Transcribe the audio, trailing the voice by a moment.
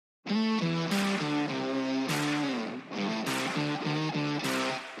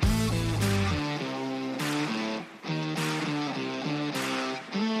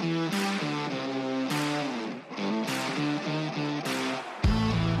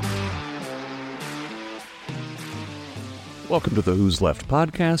Welcome to the Who's Left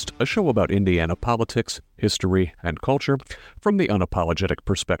podcast, a show about Indiana politics, history, and culture from the unapologetic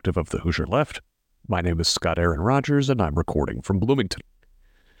perspective of the Hoosier Left. My name is Scott Aaron Rogers, and I'm recording from Bloomington.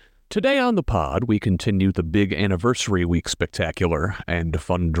 Today on the pod, we continue the big anniversary week spectacular and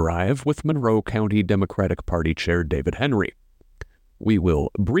fun drive with Monroe County Democratic Party Chair David Henry. We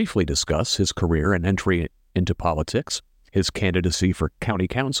will briefly discuss his career and entry into politics, his candidacy for county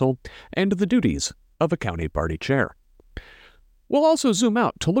council, and the duties of a county party chair. We'll also zoom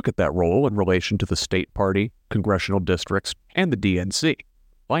out to look at that role in relation to the state party, congressional districts, and the DNC.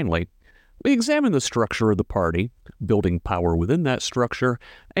 Finally, we examine the structure of the party, building power within that structure,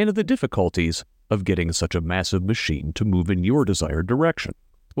 and the difficulties of getting such a massive machine to move in your desired direction.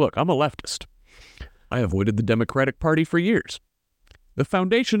 Look, I'm a leftist. I avoided the Democratic Party for years. The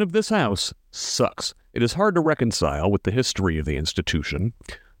foundation of this house sucks. It is hard to reconcile with the history of the institution.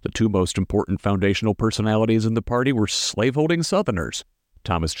 The two most important foundational personalities in the party were slaveholding Southerners,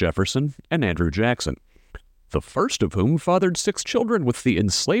 Thomas Jefferson and Andrew Jackson, the first of whom fathered 6 children with the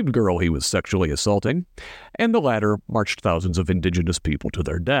enslaved girl he was sexually assaulting, and the latter marched thousands of indigenous people to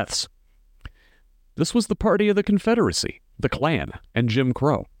their deaths. This was the party of the Confederacy, the Klan, and Jim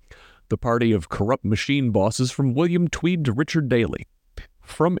Crow, the party of corrupt machine bosses from William Tweed to Richard Daley.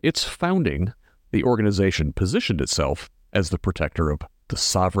 From its founding, the organization positioned itself as the protector of the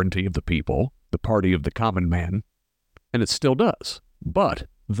sovereignty of the people, the party of the common man, and it still does. But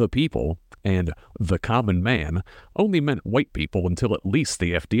the people and the common man only meant white people until at least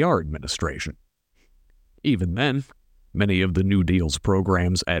the FDR administration. Even then, many of the New Deal's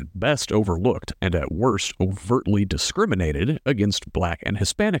programs at best overlooked and at worst overtly discriminated against Black and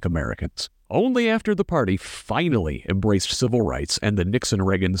Hispanic Americans. Only after the party finally embraced civil rights and the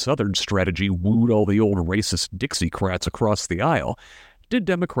Nixon-Reagan Southern strategy wooed all the old racist Dixiecrats across the aisle did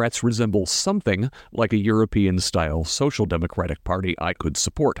Democrats resemble something like a European-style social democratic party I could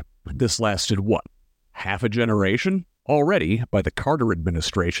support. This lasted, half a generation? Already, by the Carter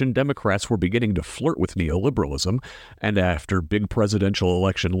administration, Democrats were beginning to flirt with neoliberalism, and after big presidential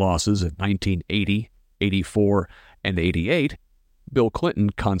election losses in 1980, 84, and 88, Bill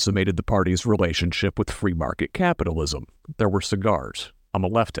Clinton consummated the party's relationship with free market capitalism. There were cigars. I'm a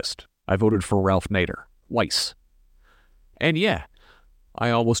leftist. I voted for Ralph Nader. Twice. And yeah, I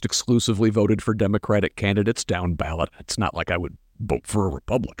almost exclusively voted for Democratic candidates down ballot. It's not like I would vote for a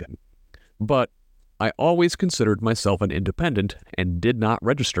Republican. But I always considered myself an independent and did not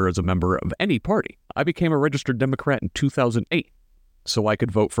register as a member of any party. I became a registered Democrat in 2008, so I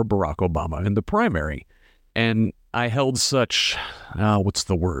could vote for Barack Obama in the primary. And I held such,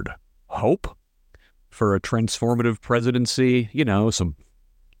 hope for a transformative presidency, some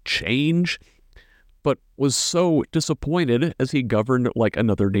change, but was so disappointed as he governed like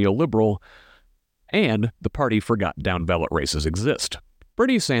another neoliberal, and the party forgot down-ballot races exist.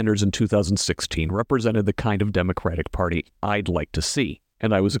 Bernie Sanders in 2016 represented the kind of Democratic Party I'd like to see,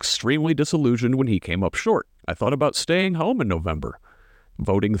 and I was extremely disillusioned when he came up short. I thought about staying home in November,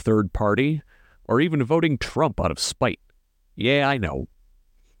 voting third party, or even voting Trump out of spite. Yeah, I know.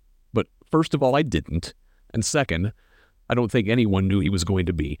 But first of all, I didn't, and second, I don't think anyone knew he was going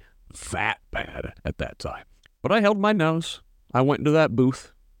to be that bad at that time. But I held my nose. I went into that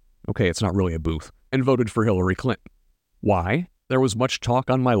booth. Okay, it's not really a booth. And voted for Hillary Clinton. Why? There was much talk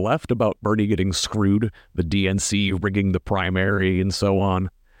on my left about Bernie getting screwed, the DNC rigging the primary, and so on.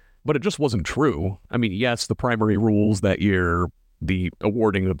 But it just wasn't true. I mean, yes, the primary rules that year, the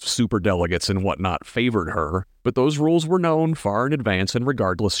awarding of superdelegates and whatnot favored her, but those rules were known far in advance, and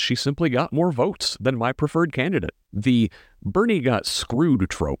regardless, she simply got more votes than my preferred candidate. The Bernie got screwed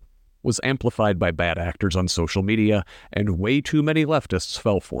trope was amplified by bad actors on social media, and way too many leftists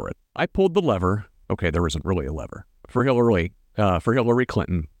fell for it. I pulled the lever, okay, there isn't really a lever, for Hillary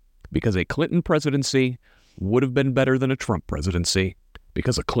Clinton, because a Clinton presidency would have been better than a Trump presidency,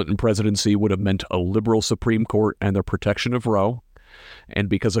 because a Clinton presidency would have meant a liberal Supreme Court and the protection of Roe, and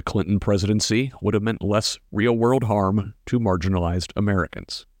because a Clinton presidency would have meant less real-world harm to marginalized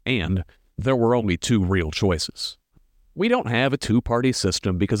Americans. And there were only 2 real choices. We don't have a 2-party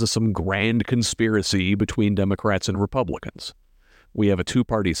system because of some grand conspiracy between Democrats and Republicans. We have a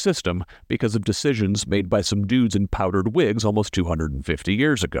 2-party system because of decisions made by some dudes in powdered wigs almost 250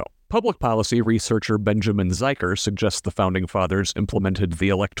 years ago. Public policy researcher Benjamin Zeiker suggests the Founding Fathers implemented the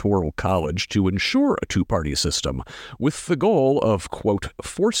Electoral College to ensure a 2-party system, with the goal of, quote,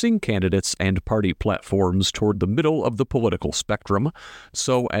 forcing candidates and party platforms toward the middle of the political spectrum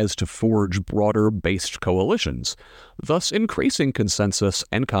so as to forge broader-based coalitions, thus increasing consensus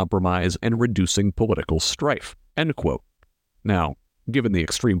and compromise and reducing political strife, end quote. Now, given the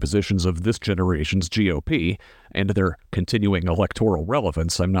extreme positions of this generation's GOP and their continuing electoral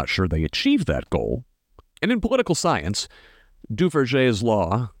relevance, I'm not sure they achieve that goal. And in political science, Duverger's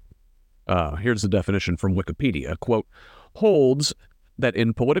law, here's the definition from Wikipedia, quote, holds that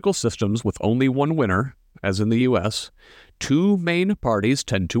in political systems with only one winner, as in the U.S., two main parties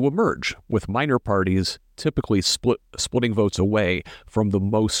tend to emerge, with minor parties typically splitting votes away from the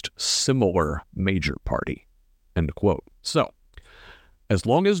most similar major party, end quote. So, as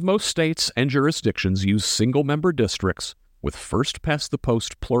long as most states and jurisdictions use single-member districts with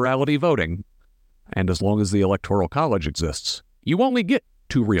first-past-the-post plurality voting, and as long as the Electoral College exists, you only get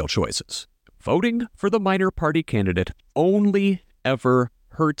two real choices. Voting for the minor party candidate only ever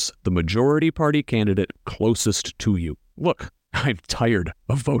hurts the majority party candidate closest to you. Look, I'm tired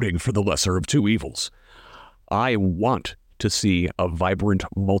of voting for the lesser of two evils. I want to see a vibrant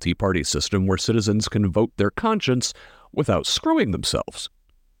multi-party system where citizens can vote their conscience without screwing themselves.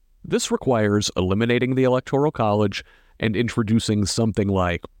 This requires eliminating the Electoral College and introducing something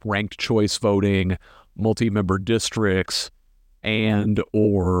like ranked choice voting, multi-member districts, and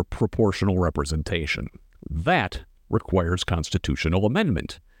or proportional representation. That requires constitutional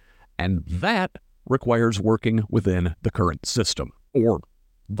amendment, and that requires working within the current system, or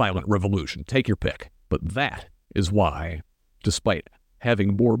violent revolution, take your pick. But that is why, despite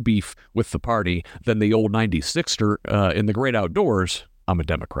having more beef with the party than the old 96er in the great outdoors, I'm a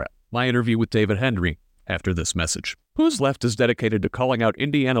Democrat. My interview with David Henry after this message. Who's Left is dedicated to calling out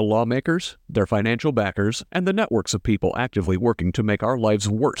Indiana lawmakers, their financial backers, and the networks of people actively working to make our lives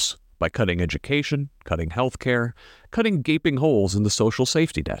worse by cutting education, cutting health care, cutting gaping holes in the social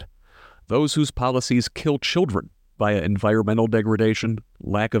safety net. Those whose policies kill children via environmental degradation,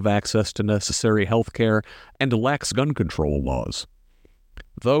 lack of access to necessary health care, and lax gun control laws.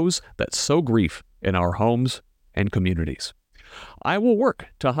 Those that sow grief in our homes and communities. I will work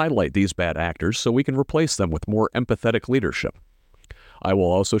to highlight these bad actors so we can replace them with more empathetic leadership. I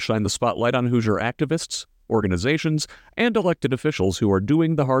will also shine the spotlight on Hoosier activists, organizations, and elected officials who are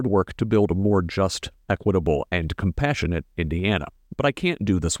doing the hard work to build a more just, equitable, and compassionate Indiana. But I can't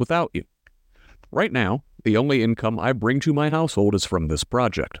do this without you. Right now, the only income I bring to my household is from this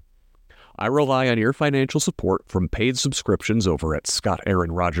project. I rely on your financial support from paid subscriptions over at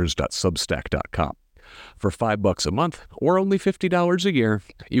scottaaronrogers.substack.com. For $5 a month, or only $50 a year,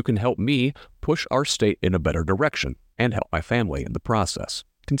 you can help me push our state in a better direction and help my family in the process.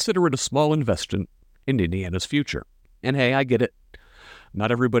 Consider it a small investment in Indiana's future. And hey, I get it.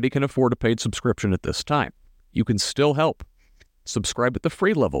 Not everybody can afford a paid subscription at this time. You can still help. Subscribe at the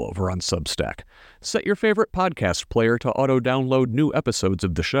free level over on Substack. Set your favorite podcast player to auto-download new episodes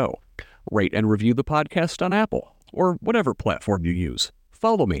of the show. Rate and review the podcast on Apple, or whatever platform you use.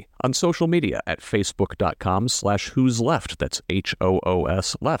 Follow me on social media at facebook.com/who's left. That's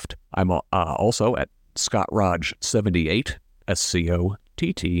HOOS left. I'm also at ScottRog78,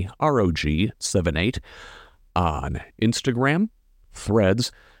 SCOTTROG78, on Instagram,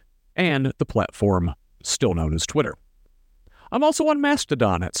 Threads, and the platform still known as Twitter. I'm also on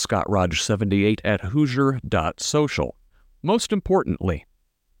Mastodon at ScottRog78 at Hoosier.social. Most importantly,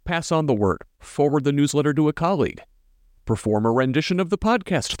 pass on the word, forward the newsletter to a colleague. Perform a rendition of the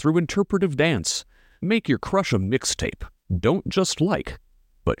podcast through interpretive dance. Make your crush a mixtape. Don't just like,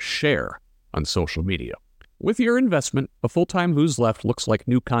 but share on social media. With your investment, a full-time Who's Left looks like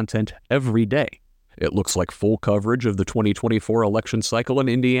new content every day. It looks like full coverage of the 2024 election cycle in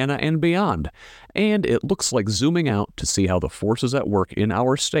Indiana and beyond. And it looks like zooming out to see how the forces at work in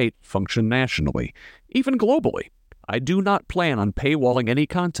our state function nationally, even globally. I do not plan on paywalling any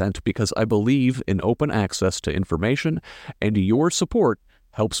content because I believe in open access to information, and your support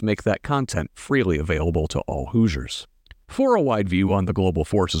helps make that content freely available to all Hoosiers. For a wide view on the global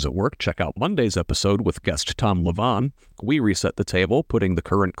forces at work, check out Monday's episode with guest Tom Levon. We reset the table, putting the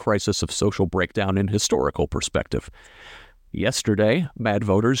current crisis of social breakdown in historical perspective. Yesterday, Mad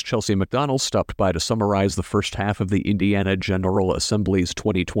Voters Chelsea McDonald stopped by to summarize the first half of the Indiana General Assembly's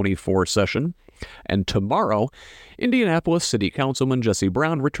 2024 session. And tomorrow, Indianapolis City Councilman Jesse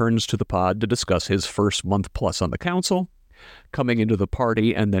Brown returns to the pod to discuss his first month plus on the council, coming into the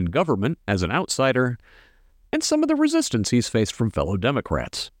party and then government as an outsider, and some of the resistance he's faced from fellow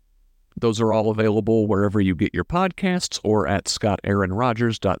Democrats. Those are all available wherever you get your podcasts or at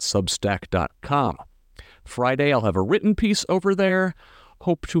scottaaronrogers.substack.com. Friday, I'll have a written piece over there.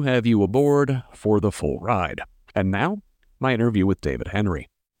 Hope to have you aboard for the full ride. And now, my interview with David Henry.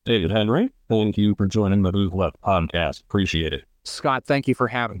 David Henry, thank you for joining the Who's Left podcast. Appreciate it. Scott, thank you for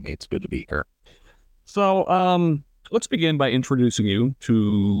having me. It's good to be here. So, let's begin by introducing you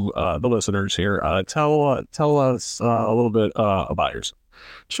to the listeners here. Tell us a little bit about yourself.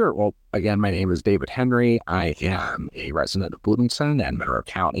 Sure. Well, again, my name is David Henry. I am a resident of Bloomington and Monroe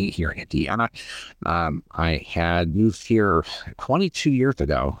County here in Indiana. I had moved here 22 years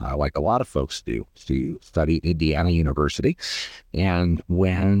ago, like a lot of folks do, to study at Indiana University. And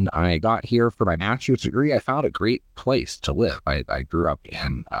when I got here for my master's degree, I found a great place to live. I grew up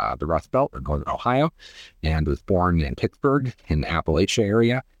in the Rust Belt in Northern Ohio and was born in Pittsburgh in the Appalachia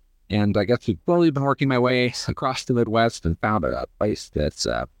area. And I guess I've slowly been working my way across the Midwest and found a place that's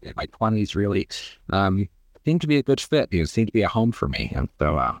in my 20s really seemed to be a good fit. It seemed to be a home for me. And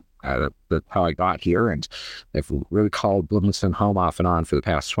so that's how I got here. And I've really called Bloomington home off and on for the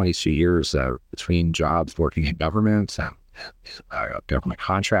past 22 years between jobs working in government, government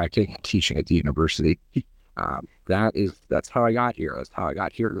contracting, and teaching at the university. That's how I got here. That's how I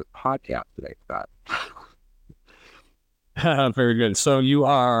got here to the podcast today, Scott. Very good. So you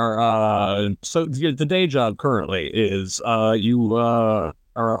are, the day job currently is you are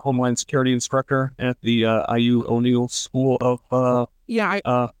a Homeland Security instructor at the IU O'Neill School of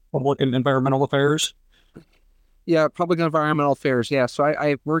Public and Environmental Affairs. Yeah, Public and Environmental Affairs. Yeah, so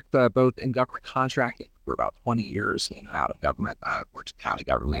I worked both in government contracting for about 20 years and out of government. I worked in county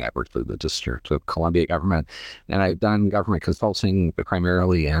government. I worked for the District of Columbia government. And I've done government consulting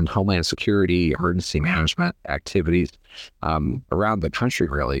primarily in Homeland Security, emergency management activities around the country,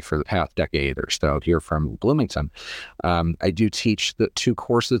 really, for the past decade or so here from Bloomington. I do teach the 2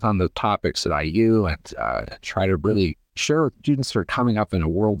 courses on the topics at IU and try to really share with students who are coming up in a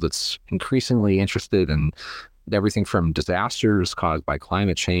world that's increasingly interested in everything from disasters caused by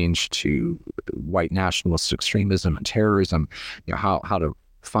climate change to white nationalist extremism and terrorism, how to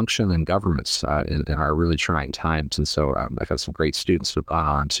function in governments in our really trying times. And so I've had some great students who have gone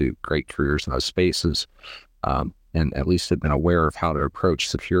on to great careers in those spaces and at least have been aware of how to approach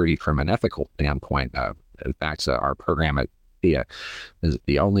security from an ethical standpoint. In fact, our program at THEA is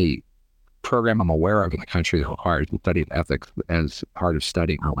the only program I'm aware of in the country that requires the study of ethics as part of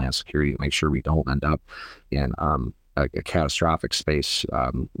studying Homeland Security to make sure we don't end up in a catastrophic space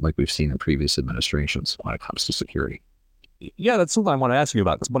like we've seen in previous administrations when it comes to security. Yeah, that's something I want to ask you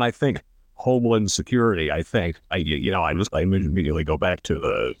about. Because when I think Homeland Security, I immediately go back to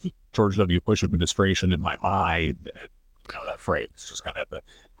the George W. Bush administration in my mind. That phrase is just kind of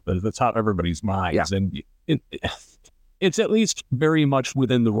at the top of everybody's minds. Yeah. And it's at least very much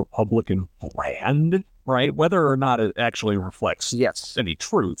within the Republican brand, right? Whether or not it actually reflects any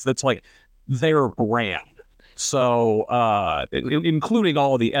truth, that's like their brand. So, including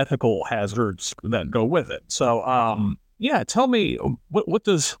all of the ethical hazards that go with it. So, tell me, what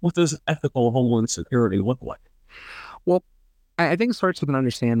does ethical Homeland Security look like? Well, I think it starts with an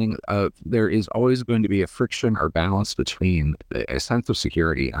understanding of there is always going to be a friction or balance between a sense of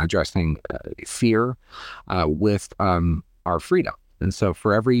security and addressing fear with our freedom. And so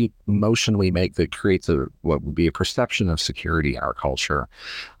for every motion we make that creates what would be a perception of security in our culture,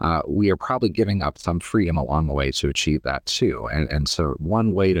 we are probably giving up some freedom along the way to achieve that too. And so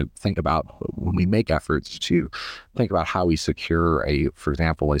one way to think about when we make efforts to think about how we secure for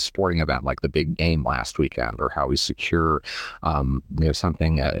example, a sporting event like the big game last weekend, or how we secure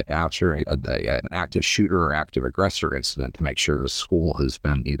something after an active shooter or active aggressor incident to make sure the school has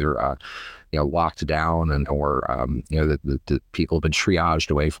been either locked down or that the people have been triaged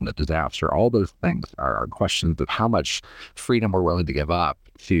away from the disaster. All those things are questions of how much freedom we're willing to give up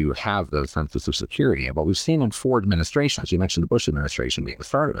to have those senses of security. And what we've seen in 4 administrations, you mentioned the Bush administration being the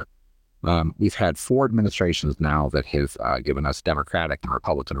start of it. We've had 4 administrations now that have given us Democratic and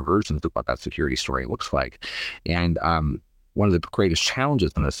Republican versions of what that security story looks like. And one of the greatest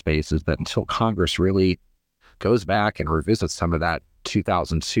challenges in this space is that until Congress really goes back and revisits some of that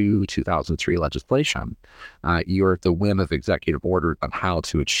 2002, 2003 legislation, you're at the whim of executive orders on how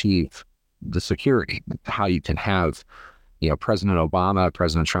to achieve the security, how you can have President Obama,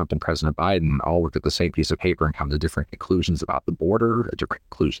 President Trump, and President Biden all look at the same piece of paper and come to different conclusions about the border, different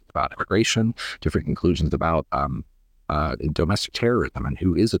conclusions about immigration, different conclusions about domestic terrorism and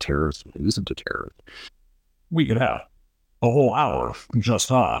who is a terrorist and who isn't a terrorist. We could have a whole hour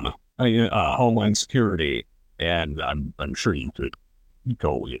just on Homeland Security, and I'm sure you could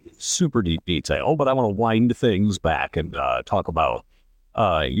go in super deep detail, but I want to wind things back and talk about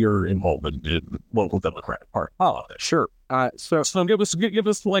your involvement in local Democratic Party politics. Sure. So give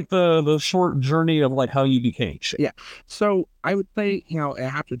us like the short journey of like how you became chief. Yeah. So I would say,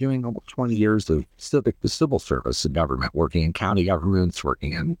 after doing almost 20 years of civil service in government, working in county governments,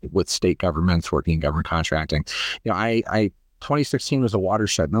 working with state governments, working in government contracting, I 2016 was a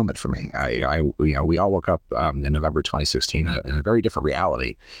watershed moment for me. We all woke up in November 2016 in a very different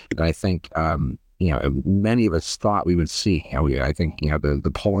reality. And I think, many of us thought we would see. I think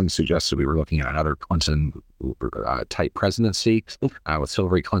the polling suggested we were looking at another Clinton type presidency, with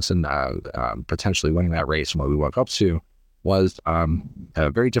Hillary Clinton potentially winning that race. And what we woke up to was a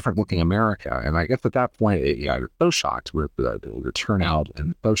very different looking America. And I guess at that point, I was so shocked with the turnout,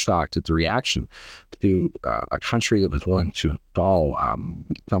 and so shocked at the reaction to a country that was willing to install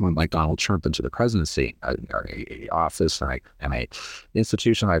someone like Donald Trump into the presidency, a office and a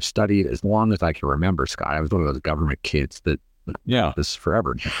institution I've studied as long as I can remember, Scott. I was one of those government kids that this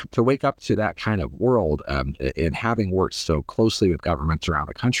forever. To wake up to that kind of world, and having worked so closely with governments around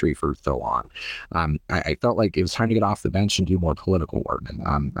the country for so long, I felt like it was time to get off the bench and do more political work.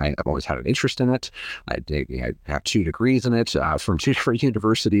 I've always had an interest in it. I have 2 degrees in it from 2 different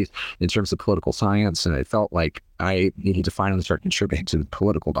universities in terms of political science, and I felt like I needed to finally start contributing to the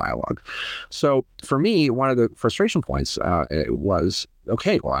political dialogue. So for me, one of the frustration points was,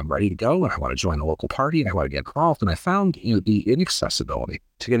 okay, well, I'm ready to go, and I want to join the local party, and I want to get involved. And I found the inaccessibility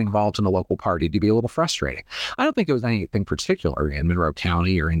to get involved in the local party to be a little frustrating. I don't think it was anything particular in Monroe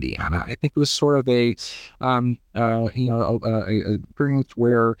County or Indiana. I think it was sort of a experience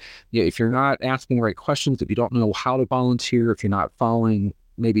where if you're not asking the right questions, if you don't know how to volunteer, if you're not following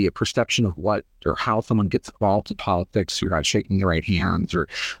maybe a perception of what or how someone gets involved in politics, you're not shaking the right hands or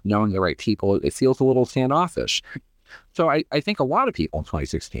knowing the right people, it feels a little standoffish. So I think a lot of people in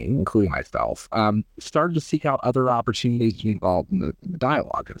 2016, including myself, started to seek out other opportunities to be involved in the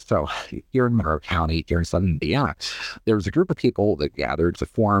dialogue. And so here in Monroe County, here in Southern Indiana, there was a group of people that gathered to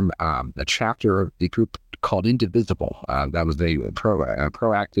form a chapter of the group called Indivisible. That was a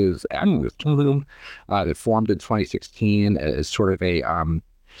proactive activist movement that formed in 2016 as sort of a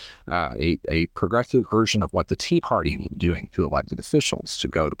progressive version of what the Tea Party was doing to elected officials to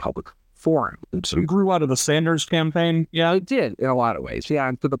go to public forum. So it grew out of the Sanders campaign? Yeah, it did in a lot of ways. Yeah,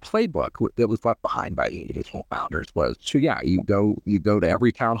 and so the playbook that was left behind by the individual founders was you go to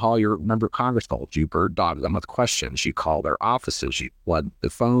every town hall your member of Congress holds, you bird dog them with questions, you call their offices, you flood the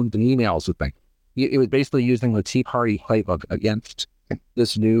phones and emails with things. It was basically using the Tea Party playbook against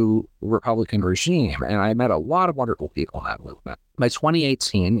this new Republican regime. And I met a lot of wonderful people in that movement. By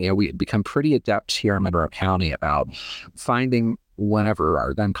 2018, we had become pretty adept here in Monroe County about finding, whenever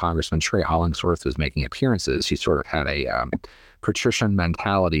our then Congressman Trey Hollingsworth was making appearances, he sort of had a patrician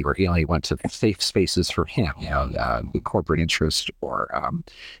mentality where he only went to safe spaces for him, corporate interest or,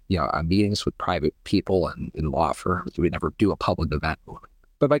 meetings with private people and law firms. We never do a public event.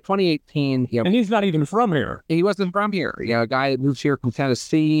 But by 2018, and he's not even from here. He wasn't from here. A guy that moved here from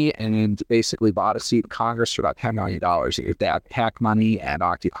Tennessee and basically bought a seat in Congress for about $10 million. He used that PAC money and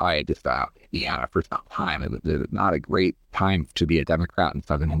occupied Indiana for some time. It was not a great time to be a Democrat in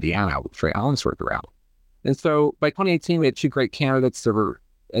Southern Indiana with Trey Hollingsworth around. And so by 2018, we had 2 great candidates that were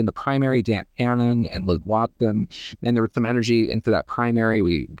in the primary, Dan Cannon and Liz Watson. And there was some energy into that primary.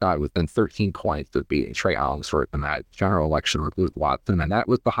 We got within 13 points of beating Trey Hollingsworth in that general election with Liz Watson. And that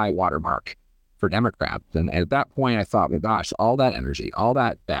was the high watermark for Democrats. And at that point, I thought, well, gosh, all that energy, all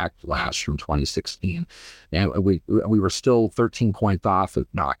that backlash from 2016, and we were still 13 points off of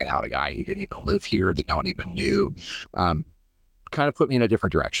knocking out a guy who didn't even live here, that no one even knew, kind of put me in a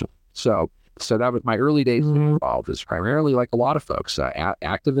different direction. So that was my early days involved. Is primarily, like a lot of folks,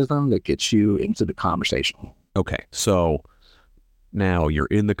 activism that gets you into the conversation. Okay, so now you're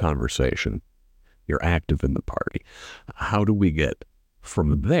in the conversation, you're active in the party. How do we get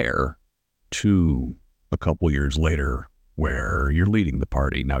from there to a couple years later where you're leading the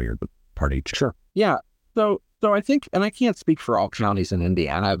party? Now you're the party chair. Sure. Yeah. So I think, and I can't speak for all counties in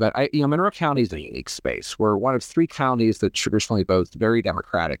Indiana, but Monroe County is a unique space. We're one of 3 counties that traditionally boast very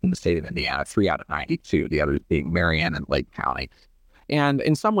Democratic in the state of Indiana, 3 out of 92, the others being Marion and Lake County. And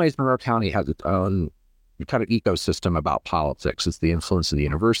in some ways, Monroe County has its own kind of ecosystem about politics. It's the influence of the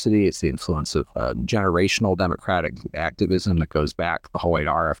university. It's the influence of generational Democratic activism that goes back the whole way to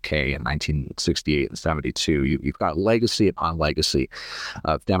RFK in 1968 and 72. You've got legacy upon legacy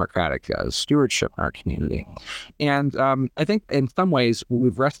of Democratic stewardship in our community. And I think in some ways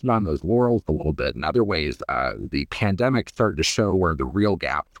we've rested on those laurels a little bit. In other ways, the pandemic started to show where the real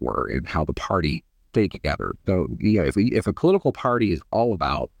gaps were in how the party stay together. So if a political party is all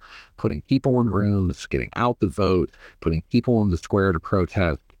about putting people in rooms, getting out the vote, putting people in the square to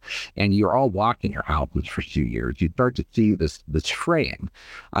protest, and you're all locked in your houses for 2 years, you start to see this fraying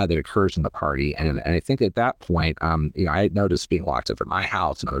that occurs in the party. And I think at that point, I had noticed being locked up in my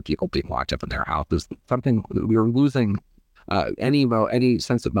house and other people being locked up in their houses, something we were losing any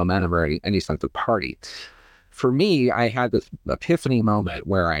sense of momentum or any sense of party. for me, I had this epiphany moment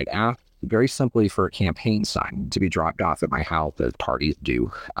where I'd asked very simply for a campaign sign to be dropped off at my house, as parties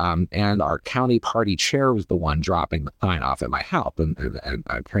do. And our county party chair was the one dropping the sign off at my house. And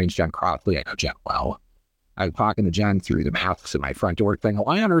I trained Jen Crossley. I know Jen well. I was talking to Jen through the masks at my front door saying,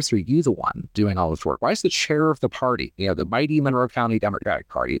 why on earth are you the one doing all this work? Why is the chair of the party, the mighty Monroe County Democratic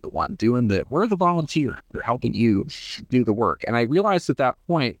Party, the one doing where are the volunteers? They're helping you do the work. And I realized at that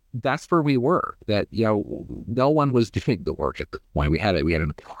point, that's where we were, that, no one was doing the work at this point. We had an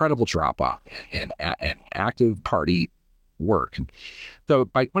incredible drop off in active party work. So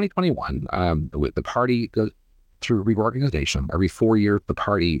by 2021, the party goes through reorganization. Every 4 years, the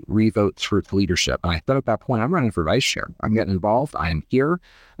party revotes for its leadership. And I said at that point, I'm running for vice chair. I'm getting involved. I'm here.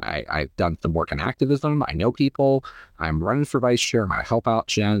 I've done some work in activism. I know people. I'm running for vice chair. I'm going to help out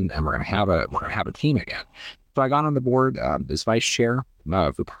Jen, and we're going to have a team again. So I got on the board as vice chair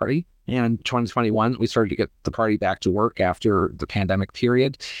of the party. And 2021, we started to get the party back to work after the pandemic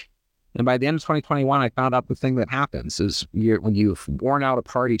period. And by the end of 2021, I found out the thing that happens is when you've worn out a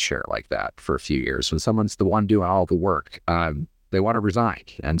party chair like that for a few years, when someone's the one doing all the work, they want to resign.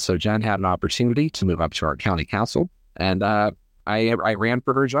 And so Jen had an opportunity to move up to our county council, and I ran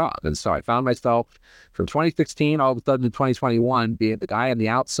for her job. And so I found myself from 2016, all of a sudden in 2021, being the guy on the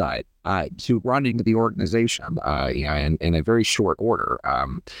outside to running the organization, in a very short order.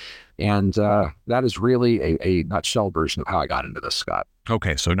 And that is really a nutshell version of how I got into this, Scott.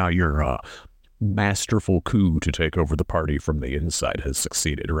 Okay, so now your masterful coup to take over the party from the inside has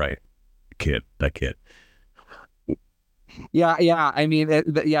succeeded, right? That kid. Yeah. I mean,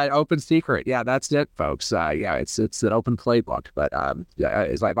 open secret. Yeah, that's it, folks. It's an open playbook. But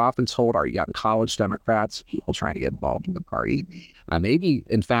as I've often told our young college Democrats, people trying to get involved in the party, maybe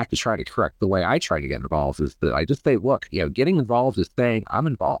in fact to try to correct the way I try to get involved is that I just say, look, getting involved is saying I'm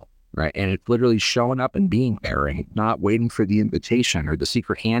involved. Right. And it's literally showing up and being there and not waiting for the invitation or the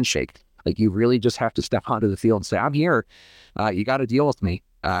secret handshake. Like, you really just have to step onto the field and say, I'm here. You got to deal with me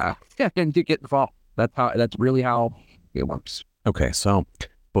and to get involved. That's really how it works. Okay. So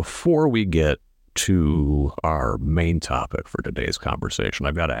before we get to our main topic for today's conversation,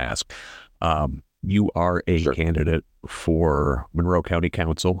 I've got to ask, you are a candidate for Monroe County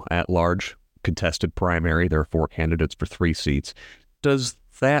Council at large, contested primary. There are 4 candidates for 3 seats. Does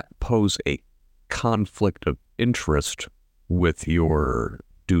that pose a conflict of interest with your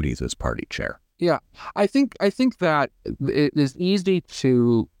duties as party chair? Yeah, I think that it is easy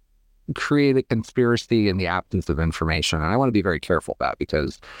to create a conspiracy in the absence of information. And I want to be very careful about that,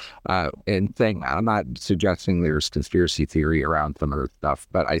 because in saying that, I'm not suggesting there's conspiracy theory around some of this stuff,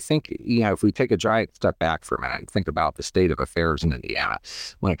 but I think, if we take a giant step back for a minute and think about the state of affairs in Indiana,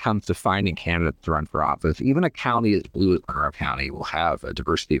 when it comes to finding candidates to run for office, even a county as blue as Monroe County will have a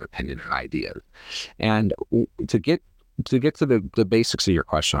diversity of opinion and ideas. And to get to the basics of your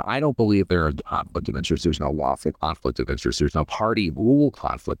question, I don't believe there are conflict of interest. There's no lawful conflict of interest. There's no party rule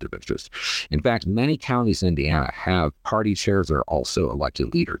conflict of interest. In fact, many counties in Indiana have party chairs that are also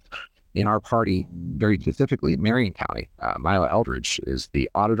elected leaders. In our party, very specifically, Marion County, Mila Eldridge is the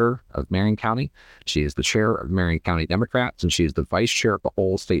auditor of Marion County. She is the chair of Marion County Democrats, and she is the vice chair of the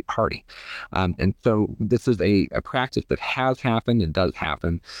whole state party. And so this is a practice that has happened and does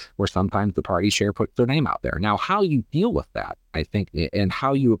happen, where sometimes the party chair puts their name out there. Now, how you deal with that, I think, and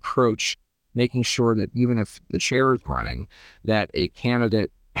how you approach making sure that even if the chair is running, that a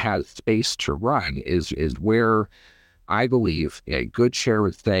candidate has space to run is where I believe a good chair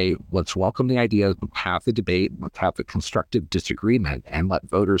would say, let's welcome the ideas, have the debate, let's have the constructive disagreement, and let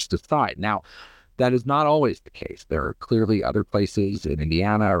voters decide. Now, that is not always the case. There are clearly other places in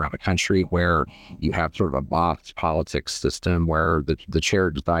Indiana, around the country, where you have sort of a box politics system where the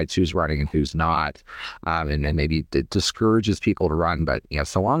chair decides who's running and who's not, and maybe it discourages people to run. But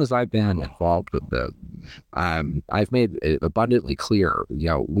so long as I've been involved with I've made it abundantly clear,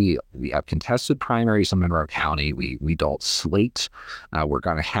 we have contested primaries in Monroe County. We don't slate. We're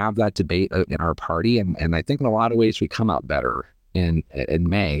going to have that debate in our party, and I think in a lot of ways we come out better in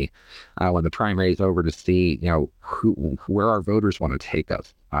May when the primary is over, to see where our voters want to take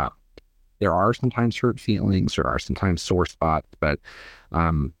us. There are sometimes hurt feelings, there are sometimes sore spots, but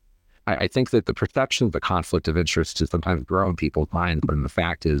I think that the perception of the conflict of interest is sometimes grow in people's minds, but the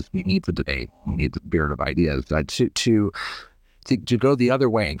fact is we need the debate, we need the spirit of ideas. To go the other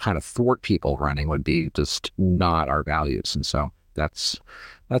way and kind of thwart people running would be just not our values, and so that's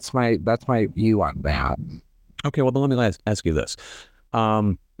my view on that. Okay, well, then let me ask you this. You're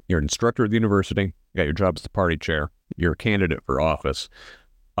an instructor at the university. You got your job as the party chair. You're a candidate for office.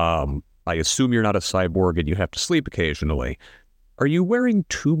 I assume you're not a cyborg and you have to sleep occasionally. Are you wearing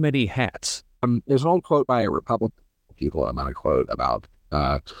too many hats There's an old quote by a Republican people I'm going to quote about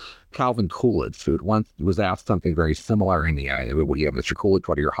Calvin Coolidge, who once was asked something very similar in the Mr. Coolidge,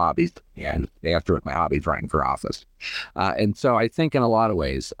 what are your hobbies? And they asked what my hobbies running for office. And so I think in a lot of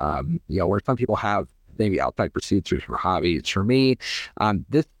ways, where some people have maybe outside pursuits or hobbies, for me,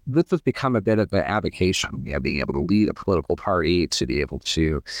 this has become a bit of an avocation, being able to lead a political party, to be able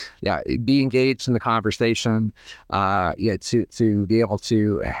to be engaged in the conversation, to be able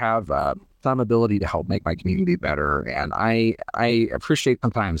to have some ability to help make my community better. And I appreciate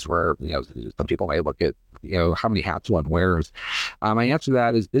sometimes where, some people may look at, how many hats one wears. My answer to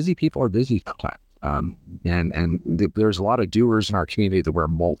that is busy people are busy sometimes. There's a lot of doers in our community that wear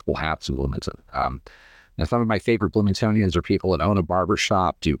multiple hats in Bloomington. Now, some of my favorite Bloomingtonians are people that own a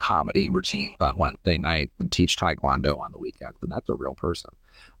barbershop, do comedy routines on Wednesday night, and teach Taekwondo on the weekends, and that's a real person.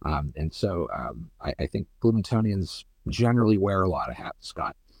 I think Bloomingtonians generally wear a lot of hats,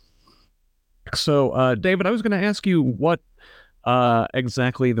 Scott. So, David, I was going to ask you what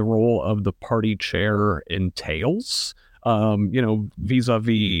exactly the role of the party chair entails,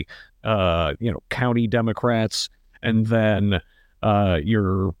 vis-a-vis, county Democrats, and then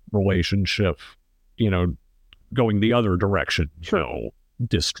your relationship, going the other direction,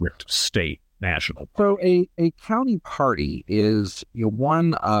 district, state, national. So a county party is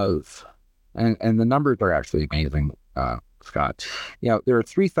one of, and the numbers are actually amazing, Scott. There are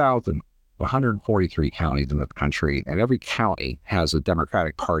 3,143 counties in the country, and every county has a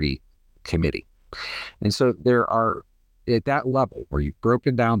Democratic Party committee. And so there are, at that level, where you've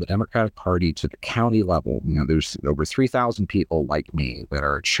broken down the Democratic Party to the county level, there's over 3,000 people like me that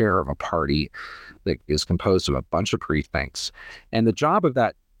are chair of a party that is composed of a bunch of precincts. And the job of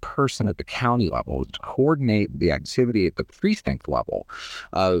that person at the county level is to coordinate the activity at the precinct level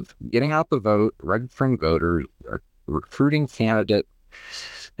of getting out the vote, registering voters, recruiting candidates,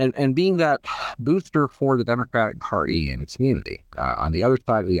 and being that booster for the Democratic Party and its community. On the other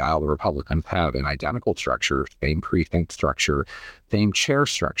side of the aisle, the Republicans have an identical structure, same precinct structure, same chair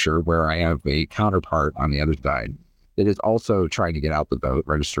structure, where I have a counterpart on the other side that is also trying to get out the vote,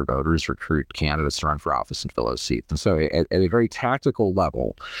 register voters, recruit candidates to run for office and fill those seats. And so at a very tactical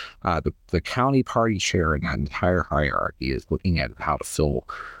level, the county party chair in that entire hierarchy is looking at how to fill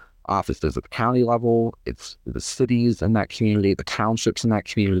offices at the county level. It's the cities in that community, the townships in that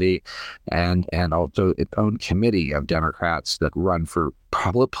community, and also its own committee of Democrats that run for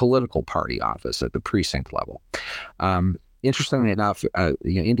political party office at the precinct level. Interestingly enough,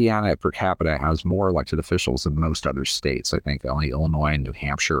 Indiana per capita has more elected officials than most other states. I think only Illinois and New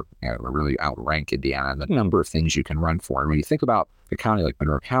Hampshire really outrank Indiana in the number of things you can run for. And when you think about a county like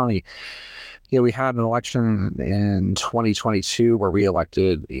Monroe County, we had an election in 2022 where we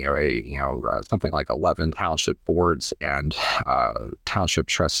elected, something like 11 township boards and township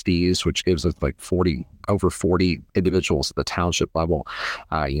trustees, which gives us like over 40 individuals at the township level.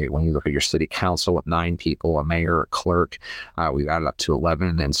 When you look at your city council with 9 people, a mayor, a clerk, we've added up to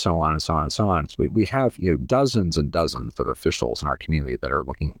 11, and so on and so on and so on. So we have dozens and dozens of officials in our community that are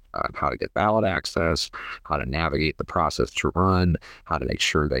looking at how to get ballot access, how to navigate the process to run, how to make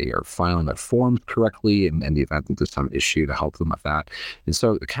sure they are filing their forms correctly in the event that there's some issue, to help them with that. And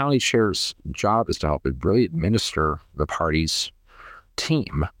so the county chair's job is to help really administer the party's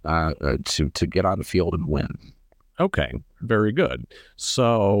team to get on the field and win. Okay, very good.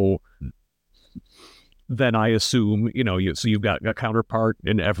 So then I assume, you've got a counterpart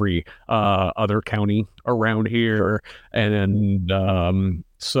in every other county around here. And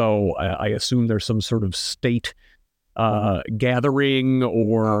so I assume there's some sort of state gathering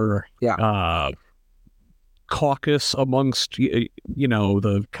or caucus amongst the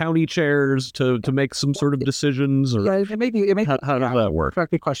county chairs to make some sort of decisions, or it may be how does that work?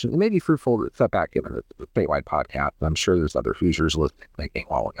 Good question. It may be fruitful to step back, given the statewide podcast. I'm sure there's other Hoosiers listening thinking,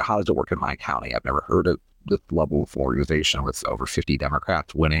 well, how does it work in my county? I've never heard of this level of organization with over 50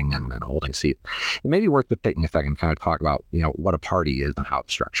 Democrats winning and holding seats. It may be worth taking a second to kind of talk about, what a party is and how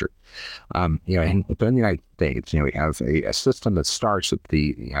it's structured. In the United States, we have a system that starts at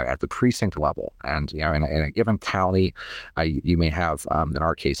the precinct level, and in a given county, you may have, in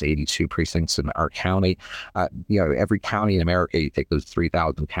our case, 82 precincts in our county. Every county in America, you take those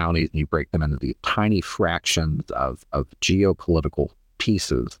 3,000 counties and you break them into these tiny fractions of geopolitical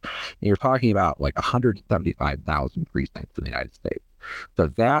pieces. And you're talking about like 175,000 precincts in the United States. So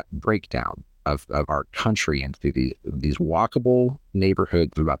that breakdown of our country into these walkable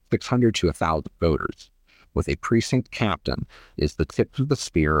neighborhoods of about 600 to 1,000 voters with a precinct captain is the tip of the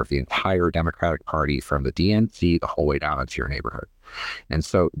spear of the entire Democratic Party, from the DNC the whole way down into your neighborhood. And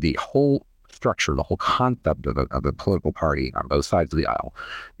so the whole structure, the whole concept of a political party on both sides of the aisle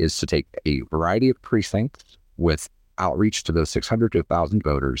is to take a variety of precincts with outreach to those 600 to 1,000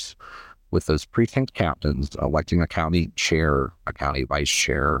 voters, with those precinct captains electing a county chair, a county vice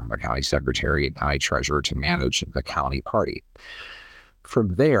chair, a county secretary, a county treasurer to manage the county party.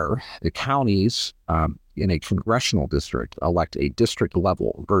 From there, the counties in a congressional district elect a district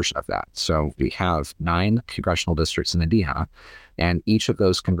level version of that. So we have 9 congressional districts in Indiana, and each of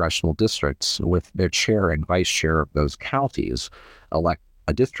those congressional districts, with their chair and vice chair of those counties, elect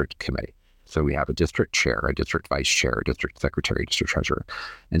a district committee. So we have a district chair, a district vice chair, a district secretary, district treasurer.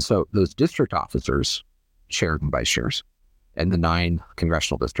 And so those district officers, chairs and vice chairs, and the 9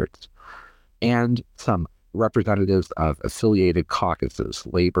 congressional districts, and some representatives of affiliated caucuses,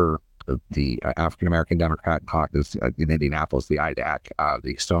 labor, the African American Democrat Caucus in Indianapolis, the IDAC,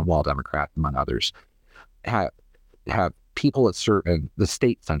 the Stonewall Democrat, among others, have people that serve in the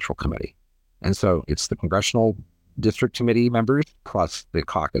state central committee. And so it's the congressional district committee members plus the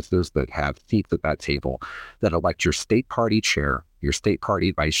caucuses that have seats at that table that elect your state party chair, your state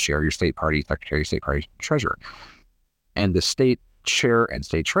party vice chair, your state party secretary, state party treasurer. And the state chair and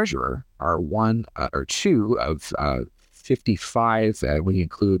state treasurer are one or two of 55, when you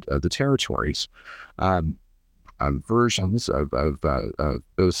include the territories, versions of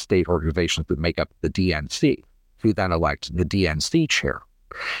those state organizations that make up the DNC, who then elect the DNC chair.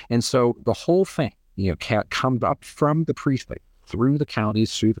 And so the whole thing, comes up from the precinct, through the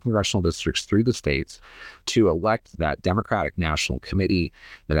counties, through the congressional districts, through the states, to elect that Democratic National Committee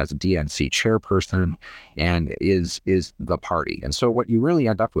that has a DNC chairperson and is the party. And so what you really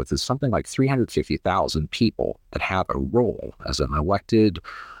end up with is something like 350,000 people that have a role as an elected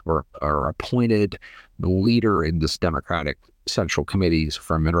or appointed leader in this Democratic Central Committees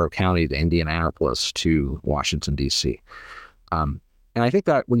from Monroe County to Indianapolis to Washington, D.C. And I think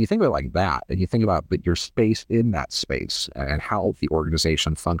that when you think about it like that, and you think about your space in that space and how the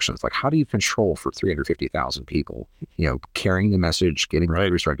organization functions, like how do you control for 350,000 people, carrying the message, getting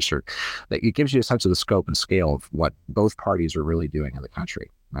voters registered, that it gives you a sense of the scope and scale of what both parties are really doing in the country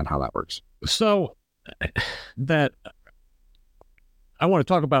and how that works. So that I want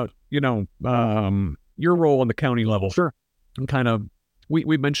to talk about, your role on the county level. Sure. And kind of,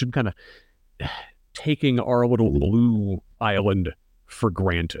 we mentioned kind of taking our little blue island for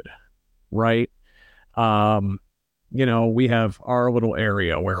granted, right? We have our little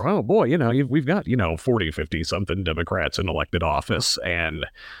area where, oh boy, we've got, 40, 50 something Democrats in elected office and,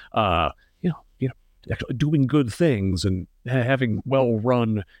 actually doing good things and having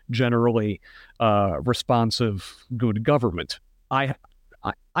well-run, generally responsive, good government. I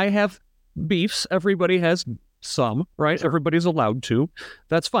have beefs. Everybody has some, right? Everybody's allowed to.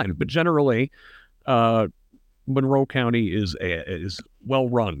 That's fine. But generally, Monroe County is well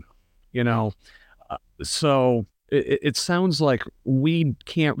run, so it sounds like we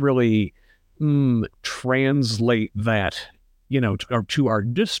can't really translate that, to our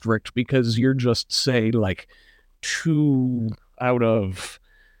district, because you're just, say, like 2 out of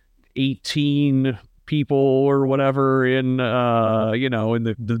 18 people or whatever in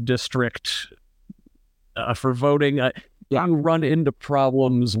the district for voting. You run into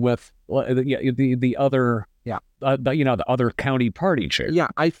problems with the other. The other county party chair. Yeah,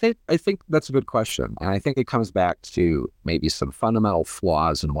 I think that's a good question. And I think it comes back to maybe some fundamental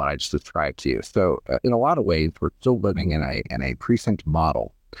flaws in what I just described to you. So in a lot of ways, we're still living in a precinct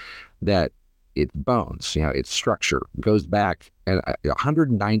model that its bones, its structure goes back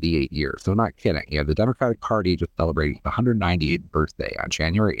 198 years. So I'm not kidding. The Democratic Party just celebrated the 198th birthday on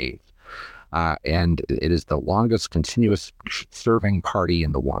January 8th. And it is the longest continuous serving party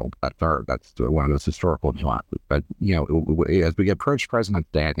in the world. That's one of those historical nuances. But, as we approach President's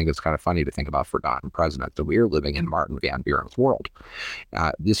Day, I think it's kind of funny to think about forgotten presidents. So we are living in Martin Van Buren's world.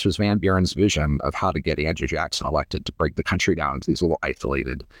 This was Van Buren's vision of how to get Andrew Jackson elected, to break the country down into these little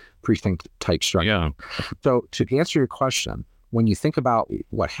isolated precinct-type structures. Yeah. So to answer your question, when you think about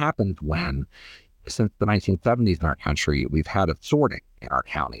what happened since the 1970s in our country, we've had a sorting in our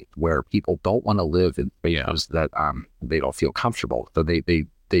county where people don't want to live in spaces that they don't feel comfortable. So they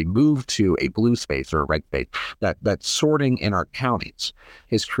move to a blue space or a red space. That sorting in our counties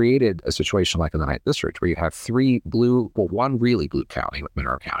has created a situation like in the 9th District where you have 3 blue, one really blue county with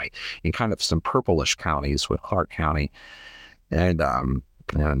Monroe County, and kind of some purplish counties with Clark County and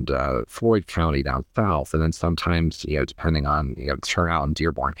Floyd County down south, and then sometimes, depending on turnout in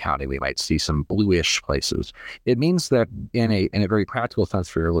Dearborn County, we might see some bluish places. It means that in a very practical sense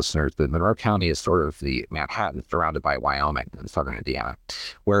for your listeners, that Monroe County is sort of the Manhattan surrounded by Wyoming and southern Indiana,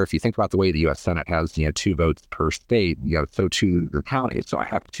 where if you think about the way the U.S. Senate has 2 votes per state, so too the county. So I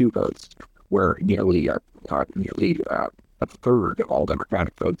have 2 votes where nearly a third of all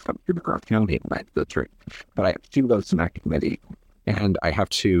Democratic votes come through Monroe County in my district. But I have 2 votes in that committee, and I have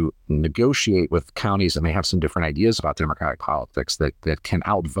to negotiate with counties that may have some different ideas about Democratic politics that can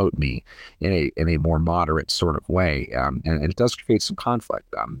outvote me in a more moderate sort of way. And it does create some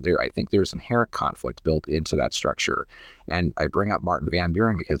conflict. I think there's inherent conflict built into that structure. And I bring up Martin Van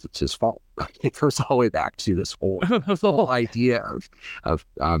Buren because it's his fault. It goes all the way back to this whole idea of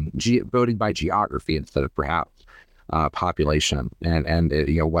voting by geography instead of perhaps population, and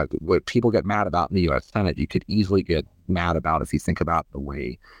what people get mad about in the U.S. Senate, you could easily get mad about if you think about the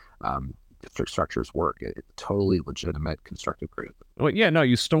way district structures work. It's totally legitimate constructive criticism. Well, yeah, no,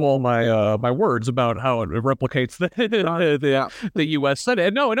 you stole my my words about how it replicates the U.S.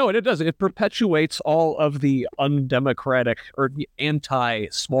 Senate. No, it does. It perpetuates all of the undemocratic or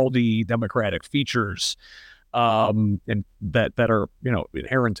anti-small d democratic features and that are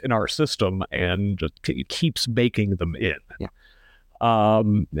inherent in our system, and just keeps baking them in. Yeah.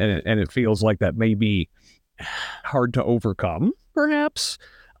 And it feels like that may be hard to overcome, perhaps.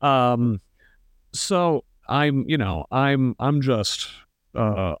 So I'm just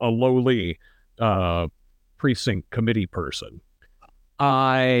a lowly precinct committee person.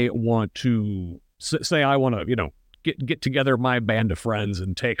 I want to say I want to get together my band of friends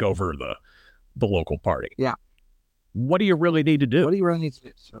and take over the local party. Yeah. What do you really need to do? What do you really need to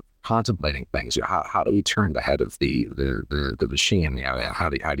do? So, contemplating things. How do you turn the head of the machine? How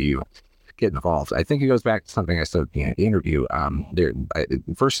do you get involved? I think it goes back to something I said in the interview.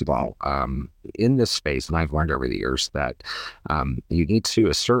 First of all, in this space, and I've learned over the years that you need to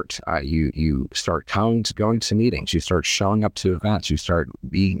assert. You start going to meetings. You start showing up to events. You start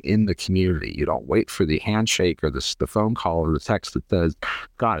being in the community. You don't wait for the handshake or the phone call or the text that says,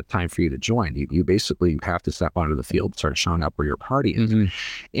 "God, it's time for you to join." You basically have to step onto the field, start showing up where your party is.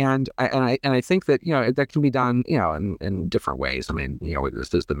 Mm-hmm. And I think that that can be done in different ways. I mean,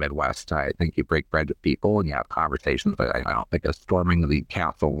 this is the Midwest. I think you break bread with people and you have conversations, but I don't think a storming the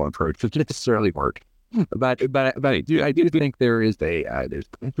castle approach would necessarily work. But I do think there's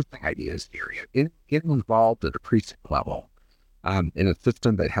interesting ideas here. Getting involved at a precinct level in a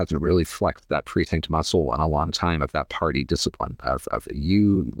system that hasn't really flexed that precinct muscle in a long time of that party discipline, of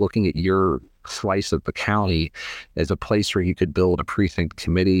you looking at your slice of the county as a place where you could build a precinct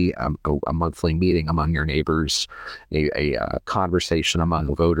committee, a monthly meeting among your neighbors, a conversation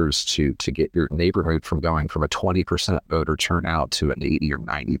among voters to get your neighborhood from going from a 20% voter turnout to an 80 or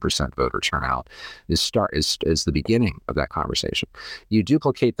 90% voter turnout is the beginning of that conversation. You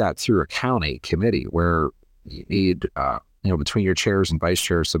duplicate that through a county committee where you need between your chairs and vice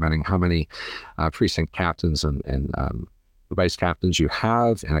chairs, submitting how many precinct captains and vice captains you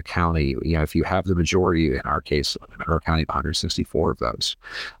have in a county. If you have the majority, in our case, Monroe County, 164 of those,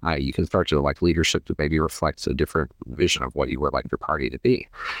 you can start to elect leadership that maybe reflects a different vision of what you would like your party to be.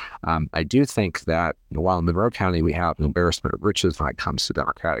 I do think that while in Monroe County we have an embarrassment of riches when it comes to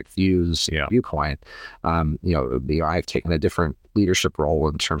democratic views, viewpoint, I've taken a different leadership role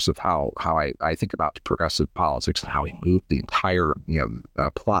in terms of how I think about progressive politics and how we move the entire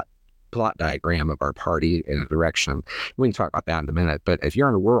plot diagram of our party in a direction. We can talk about that in a minute. But if you're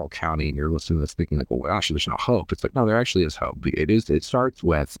in a rural county and you're listening to this thinking like, well, gosh, there's no hope. It's like, no, there actually is hope. It starts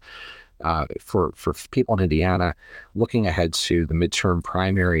with for people in Indiana looking ahead to the midterm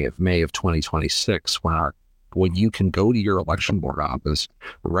primary of May of 2026, when you can go to your election board office,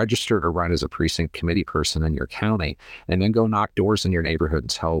 register to run as a precinct committee person in your county, and then go knock doors in your neighborhood and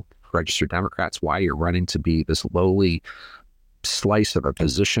tell registered Democrats why you're running to be this lowly slice of a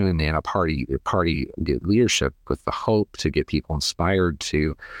position in a party leadership with the hope to get people inspired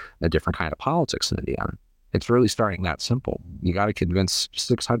to a different kind of politics in Indiana. It's really starting that simple. You got to convince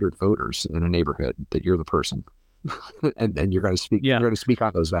 600 voters in a neighborhood that you're the person, and you're going to speak. You're going to speak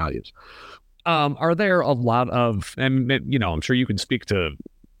on those values. Are there a lot of, and I'm sure you can speak to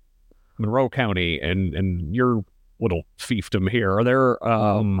Monroe County and your little fiefdom here. Are there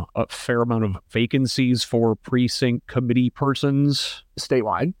a fair amount of vacancies for precinct committee persons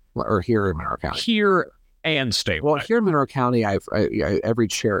statewide or here in Monroe County? Here and statewide. Well, here in Monroe County, every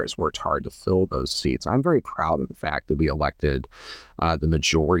chair has worked hard to fill those seats. I'm very proud of the fact that we elected the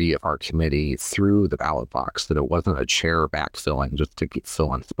majority of our committee through the ballot box, that it wasn't a chair backfilling just to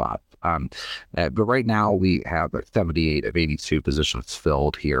fill in spots. But right now we have 78 of 82 positions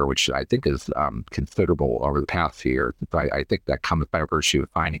filled here, which I think is considerable over the past year. I think that comes by virtue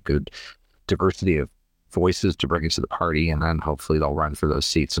of finding good diversity of voices to bring into the party, and then hopefully they'll run for those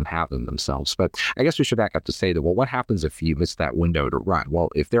seats and have them themselves. But I guess we should back up to say that, well, what happens if you miss that window to run? Well,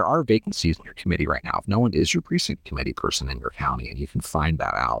 if there are vacancies in your committee right now, if no one is your precinct committee person in your county, and you can find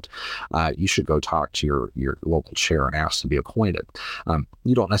that out, you should go talk to your local chair and ask to be appointed.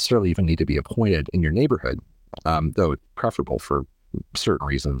 You don't necessarily even need to be appointed in your neighborhood, though it's preferable for certain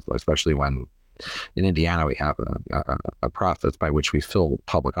reasons, especially when in Indiana we have a process by which we fill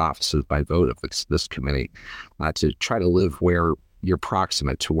public offices by vote of this committee, to try to live where you're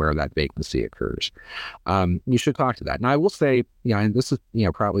proximate to where that vacancy occurs. You should talk to that. Now, I will say, and this is,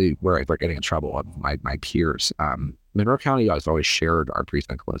 probably where I start getting in trouble with my peers. Monroe County has always shared our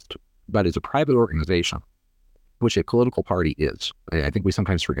precinct list, but as a private organization, which a political party is, I think we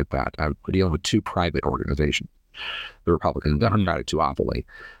sometimes forget that. We're dealing with two private organizations, the Republican and Democratic duopoly,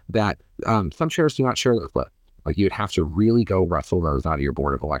 that some chairs do not share those lists. Like, you'd have to really go wrestle those out of your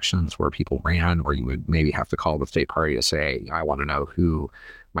board of elections where people ran, or you would maybe have to call the state party to say, I want to know who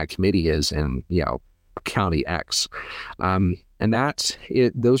my committee is in, County X. And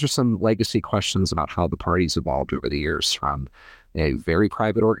those are some legacy questions about how the party's evolved over the years, from a very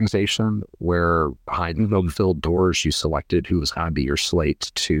private organization where behind filled doors you selected who was going to be your slate,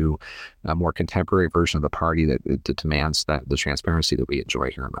 to a more contemporary version of the party that demands that the transparency that we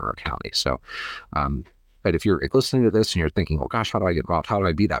enjoy here in Monroe County. So, but if you're listening to this and you're thinking, well, gosh, how do I get involved? How do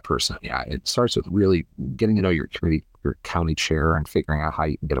I be that person? Yeah, it starts with really getting to know your committee, your county chair, and figuring out how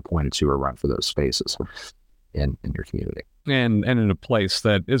you can get appointed to or run for those spaces in your community. And in a place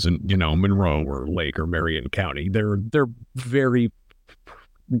that isn't, Monroe or Lake or Marion County, there very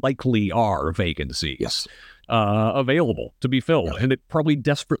likely are vacancies available to be filled, and it probably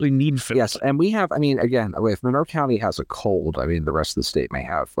desperately needs filled. Yes, and we have, again, if Monroe County has a cold, the rest of the state may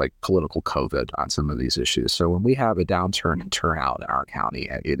have like political COVID on some of these issues. So when we have a downturn in turnout in our county,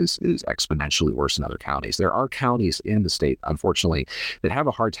 it is exponentially worse in other counties. There are counties in the state, unfortunately, that have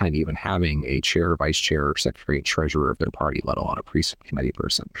a hard time even having a chair, vice chair, secretary, and treasurer of their party, let alone a precinct committee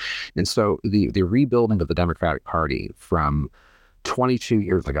person. And so the rebuilding of the Democratic Party from 22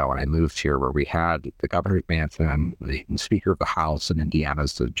 years ago when I moved here, where we had the governor's mansion, the Speaker of the House in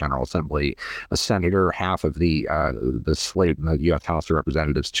Indiana's the General Assembly, a senator, half of the slate in the U.S. House of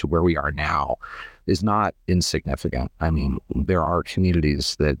Representatives, to where we are now, is not insignificant. There are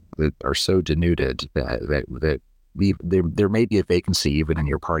communities that are so denuded that there may be a vacancy even in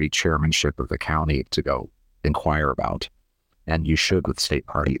your party chairmanship of the county to go inquire about, and you should with the state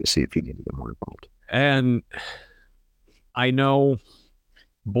party to see if you need to get more involved. And I know,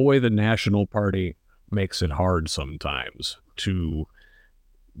 boy, the National Party makes it hard sometimes to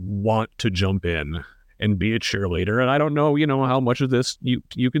want to jump in and be a cheerleader. And I don't know, how much of this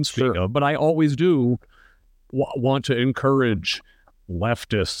you can speak of, but I always do want to encourage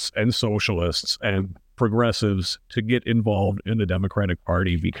leftists and socialists and progressives to get involved in the Democratic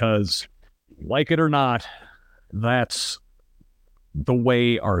Party, because, like it or not, that's the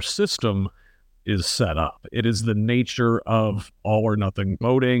way our system is set up. It is the nature of all or nothing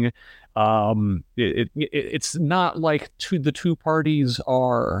voting. It's not like the two parties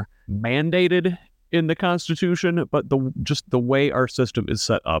are mandated in the Constitution, but just the way our system is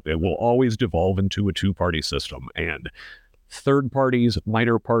set up, it will always devolve into a two-party system, and third parties,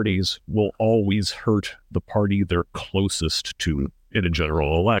 minor parties, will always hurt the party they're closest to in a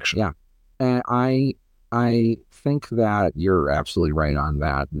general election. Yeah, and I think that you're absolutely right on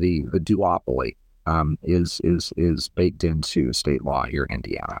that. The duopoly is baked into state law here in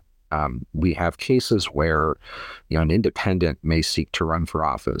Indiana. We have cases where, an independent may seek to run for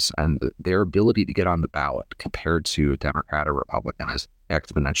office, and their ability to get on the ballot compared to a Democrat or Republican is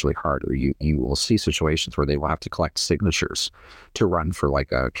exponentially harder. You will see situations where they will have to collect signatures to run for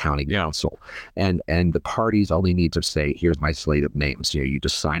like a county council, and the parties only need to say, "Here's my slate of names." You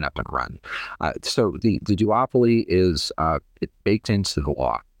just sign up and run. So the duopoly is baked into the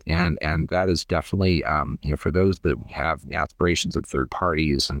law. And that is definitely, for those that have aspirations of third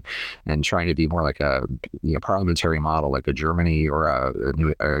parties and trying to be more like a parliamentary model, like a Germany or a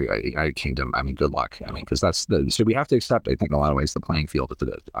United Kingdom. Good luck. Because so we have to accept, I think, in a lot of ways, the playing field as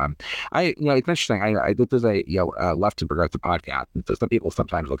it is. It's interesting. This is a left and progressive podcast. And so some people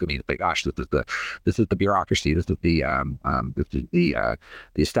sometimes look at me and say, "Gosh, this is the bureaucracy. This is the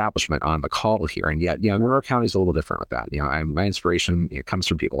establishment on the call here." And yet, Monroe County is a little different with that. My inspiration comes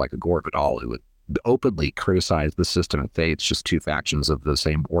from people like a Gore Vidal, who would openly criticize the system and say it's just two factions of the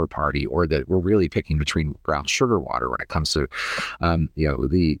same war party, or that we're really picking between brown sugar water when it comes to,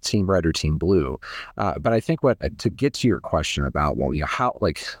 the team red or team blue. But I think to get to your question about, well, how,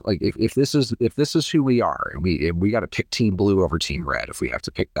 if this is who we are, and we got to pick team blue over team red, if we have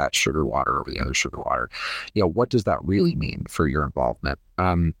to pick that sugar water over the other sugar water, what does that really mean for your involvement?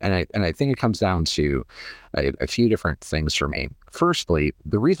 And I think it comes down to a few different things for me. Firstly,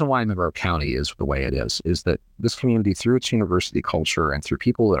 the reason why Monroe County is the way it is that this community, through its university culture and through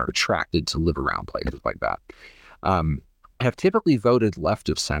people that are attracted to live around places like that, have typically voted left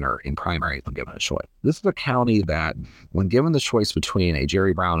of center in primaries when given a choice. This is a county that, when given the choice between a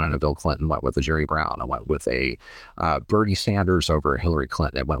Jerry Brown and a Bill Clinton, went with a Jerry Brown. I went with a Bernie Sanders over Hillary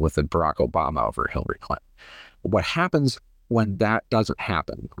Clinton. I went with a Barack Obama over Hillary Clinton. What happens when that doesn't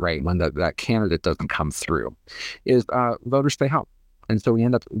happen, right, when that candidate doesn't come through, is voters stay home. And so we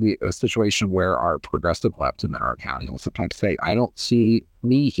end up in a situation where our progressive left in our county will sometimes say, I don't see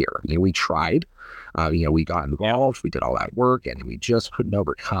me here. We tried, we got involved, we did all that work, and we just couldn't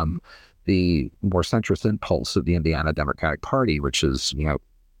overcome the more centrist impulse of the Indiana Democratic Party, which is,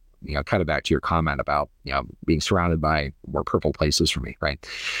 kind of back to your comment about, being surrounded by more purple places for me, right?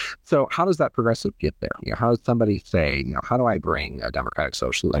 So how does that progressive get there? How does somebody say, how do I bring a democratic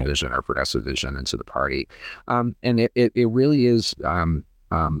socialist vision or progressive vision into the party? And it really is,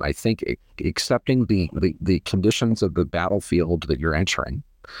 I think, accepting the conditions of the battlefield that you're entering,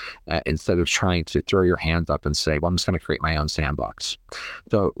 instead of trying to throw your hands up and say, well, I'm just going to create my own sandbox.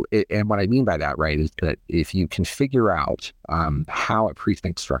 So, and what I mean by that, right, is that if you can figure out how a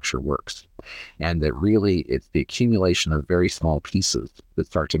precinct structure works, and that really it's the accumulation of very small pieces that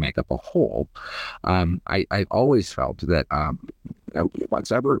start to make up a whole, I've always felt that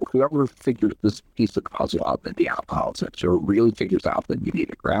whoever figures this piece of the puzzle out in Indiana politics, or really figures out that you need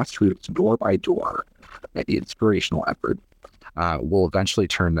a grassroots, door by door, inspirational effort, will eventually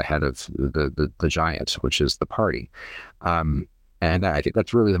turn the head of the giant, which is the party. And I think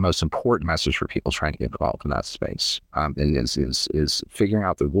that's really the most important message for people trying to get involved in that space. Is figuring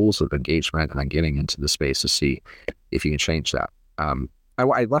out the rules of engagement and then getting into the space to see if you can change that.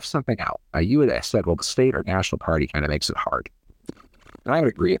 I left something out. You had said, well, the state or national party kind of makes it hard. And I would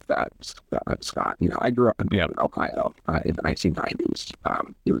agree with that, Scott. I grew up in Ohio in the 1990s.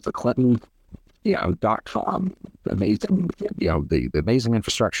 It was the Clinton .com, amazing, the amazing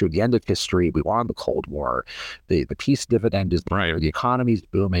infrastructure, the end of history. We won the Cold War. The peace dividend is right. The economy's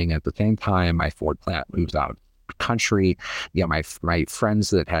booming. At the same time, my Ford plant moves out of the country. My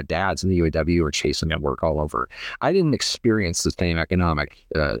friends that had dads in the UAW were chasing them work all over. I didn't experience the same economic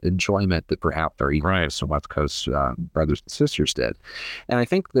enjoyment that perhaps our East Coast and West Coast brothers and sisters did. And I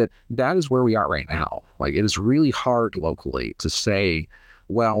think that is where we are right now. It is really hard locally to say,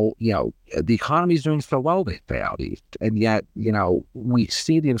 well, the economy is doing so well, they say out east. And yet, we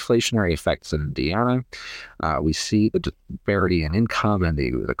see the inflationary effects in Indiana. We see the disparity in income and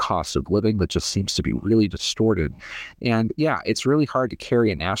the cost of living that just seems to be really distorted. And it's really hard to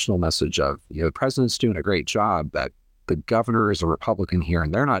carry a national message of, the president's doing a great job, that the governor is a Republican here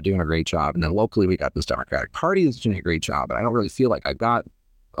and they're not doing a great job. And then locally, we got this Democratic Party that's doing a great job. But I don't really feel like I've got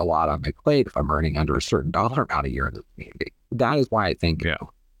a lot on my plate if I'm earning under a certain dollar amount a year in the community. That is why I think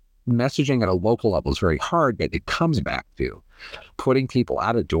messaging at a local level is very hard, but it comes back to putting people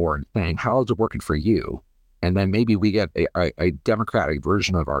out a door and saying, how is it working for you? And then maybe we get a democratic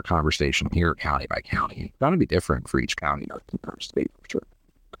version of our conversation here, county by county. It's going to be different for each county or state, for sure.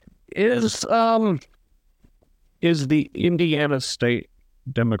 Is the Indiana State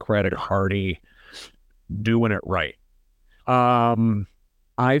Democratic Party doing it right?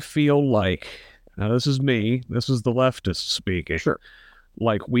 I feel like, now this is me, this is the leftist speaking. Sure.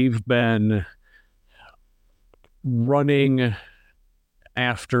 Like we've been running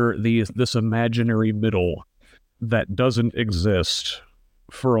after this imaginary middle that doesn't exist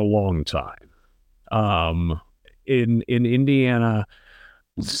for a long time. In Indiana,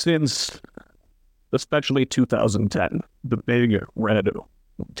 since especially 2010, the big red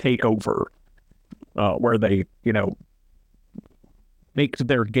takeover, where they, make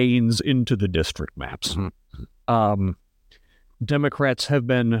their gains into the district maps. Mm-hmm. Democrats have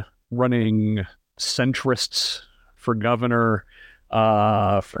been running centrists for governor,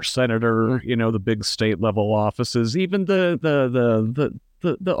 for senator, the big state level offices, even the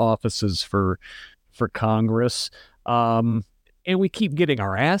offices for Congress. And we keep getting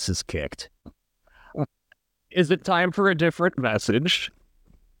our asses kicked. Is it time for a different message?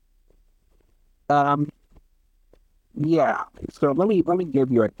 Yeah. So let me give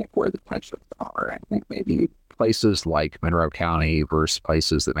you, I think, where the tensions are. I think maybe places like Monroe County versus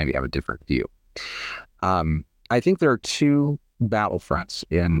places that maybe have a different view. I think there are two battlefronts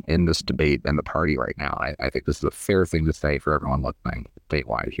in this debate and the party right now. I think this is a fair thing to say for everyone listening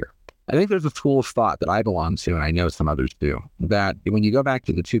statewide here. I think there's a school of thought that I belong to, and I know some others do, that when you go back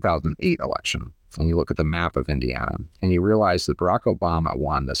to the 2008 election and you look at the map of Indiana and you realize that Barack Obama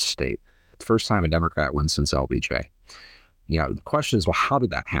won this state, first time a Democrat wins since LBJ. The question is, well, how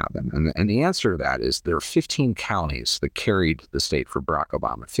did that happen? And the answer to that is there are 15 counties that carried the state for Barack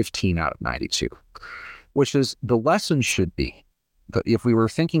Obama, 15 out of 92, which is the lesson should be that if we were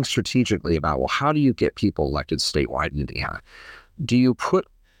thinking strategically about, well, how do you get people elected statewide in Indiana? Do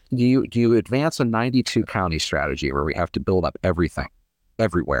you advance a 92 county strategy where we have to build up everything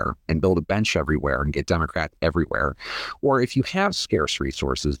everywhere and build a bench everywhere and get Democrats everywhere? Or if you have scarce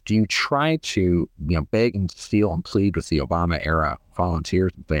resources, do you try to, beg and steal and plead with the Obama era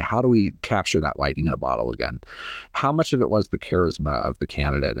volunteers and say, how do we capture that lightning in a bottle again? How much of it was the charisma of the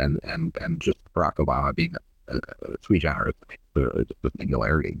candidate and just Barack Obama being a sui generis, the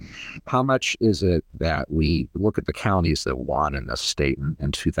singularity? How much is it that we look at the counties that won in this state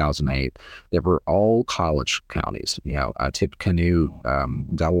in 2008? They were all college counties, Tippecanoe,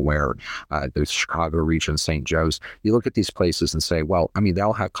 Delaware, the Chicago region, St. Joe's. You look at these places and say, well, they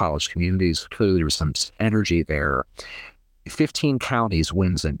all have college communities. Clearly there was some energy there. 15 counties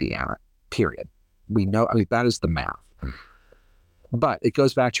wins Indiana, period. We know, that is the math. But it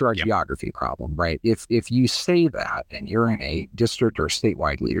goes back to our geography problem, right? If you say that and you're in a district or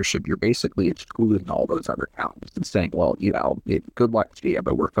statewide leadership, you're basically excluding all those other counties and saying, well, good luck to you,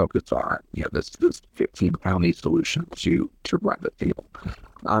 but we're focused on this 15 county solution to run the table.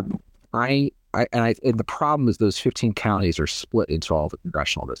 And the problem is those 15 counties are split into all the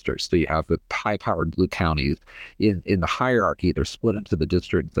congressional districts. So you have the high-powered blue counties in the hierarchy. They're split into the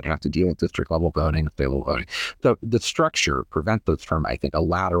districts that have to deal with district-level voting, state-level voting. So the structure prevents us from, I think, a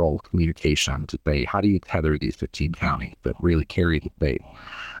lateral communication to say, how do you tether these 15 counties that really carry the state?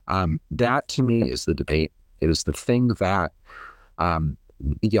 That, to me, is the debate. It is the thing that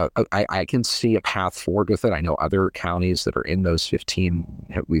I can see a path forward with it. I know other counties that are in those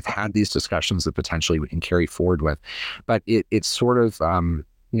 15, we've had these discussions that potentially we can carry forward with, but it's sort of,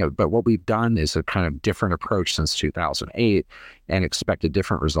 but what we've done is a kind of different approach since 2008 and expect a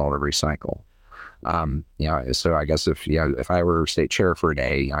different result every cycle. So I guess if I were state chair for a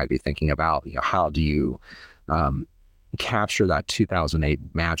day, I'd be thinking about, how do you, capture that 2008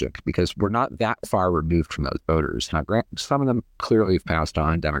 magic, because we're not that far removed from those voters. Now, some of them clearly have passed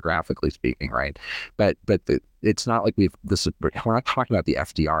on demographically speaking, right? But it's not like we're not talking about the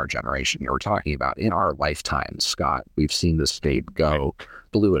FDR generation here. We're talking about in our lifetime, Scott, we've seen the state go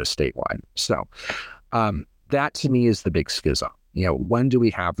blue at a statewide. So that to me is the big schism. When do we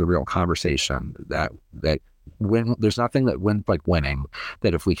have the real conversation that when there's nothing that wins like winning,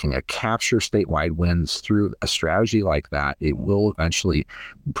 that if we can capture statewide wins through a strategy like that, it will eventually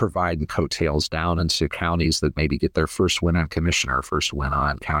provide the coattails down into counties that maybe get their first win on commissioner, first win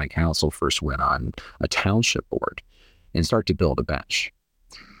on county council, first win on a township board, and start to build a bench.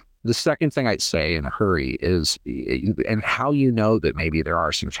 The second thing I'd say in a hurry is, and how that maybe there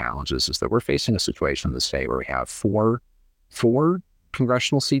are some challenges, is that we're facing a situation in the state where we have four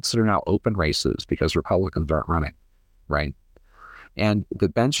congressional seats that are now open races because Republicans aren't running, right? And the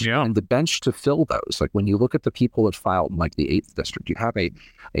bench to fill those, like when you look at the people that filed in like the 8th district, you have a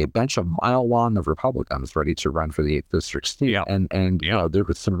bench a mile long of Republicans ready to run for the 8th district seat. And there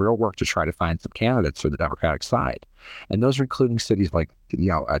was some real work to try to find some candidates for the Democratic side. And those are including cities like,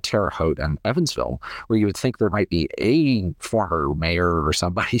 Terre Haute and Evansville, where you would think there might be a former mayor or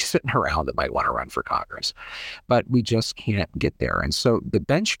somebody sitting around that might want to run for Congress. But we just can't get there. And so the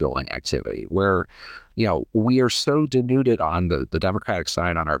bench building activity where, we are so denuded on the Democratic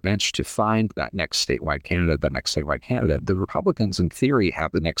side on our bench to find that next statewide candidate, the Republicans in theory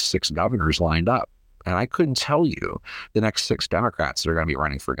have the next 6 governors lined up. And I couldn't tell you the next 6 Democrats that are going to be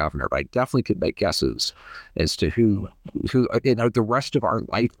running for governor, but I definitely could make guesses as to who the rest of our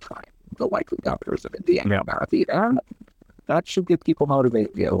lifetime, the likely governors of Indiana. And that should get people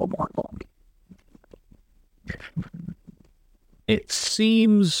motivated to be a little more involved. It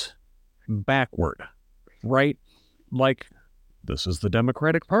seems backward, right? Like, this is the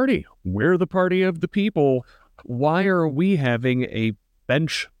Democratic Party. We're the party of the people. Why are we having a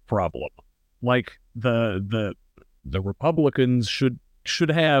bench problem? Like the Republicans should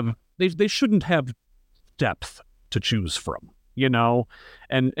have, they shouldn't have depth to choose from,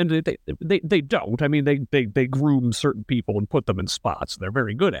 and they don't. I mean, they groom certain people and put them in spots. They're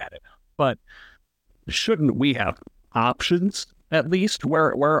very good at it. But shouldn't we have options at least?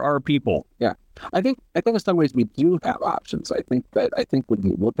 Where are people? Yeah, I think in some ways we do have options. I think when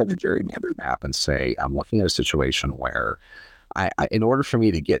you look at the gerrymandered map and say, I'm looking at a situation where in order for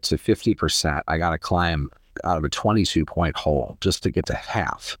me to get to 50%, I got to climb out of a 22-point hole just to get to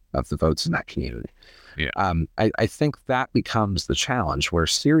half of the votes in that community. Yeah. I think that becomes the challenge where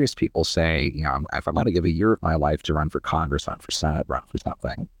serious people say, if I'm going to give a year of my life to run for Congress, run for Senate, run for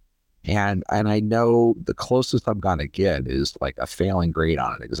something, and I know the closest I'm going to get is like a failing grade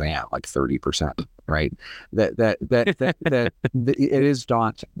on an exam, like 30%, right? That it is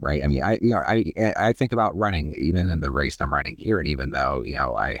daunting, right? I mean, I think about running even in the race I'm running here, and even though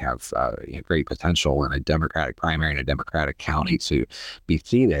I have great potential in a Democratic primary in a Democratic county to be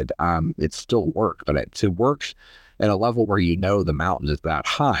seated, it's still work. But to work at a level where the mountain is that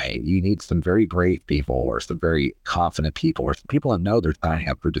high, you need some very brave people or some very confident people or some people that know they're signing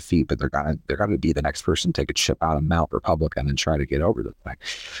up for defeat, but they're gonna be the next person to take a chip out of Mount Republican and try to get over the thing.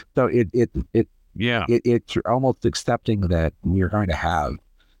 So it's almost accepting that you're going to have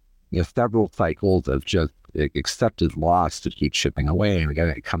several cycles of just accepted loss to keep chipping away. And again,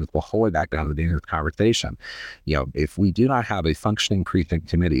 it comes the whole way back down to the end of the conversation. If we do not have a functioning precinct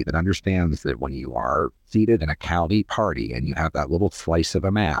committee that understands that when you are seated in a county party and you have that little slice of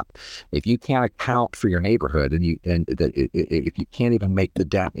a map, if you can't account for your neighborhood if you can't even make the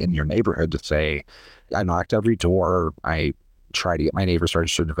dent in your neighborhood to say, I knocked every door, I tried to get my neighbors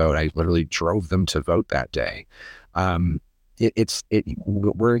registered to vote, I literally drove them to vote that day.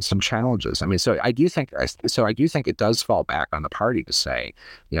 We're in some challenges. I mean, so I do think it does fall back on the party to say,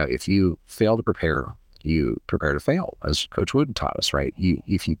 if you fail to prepare, you prepare to fail, as Coach Wooden taught us, right?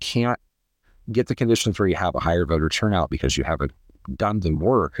 If you can't get the conditions where you have a higher voter turnout because you haven't done the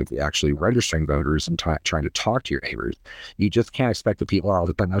work of actually registering voters and trying to talk to your neighbors, you just can't expect the people all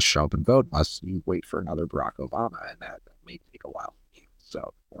the time to show up and vote unless you wait for another Barack Obama, and that may take a while.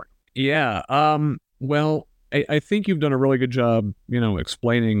 So, yeah. Well, I think you've done a really good job,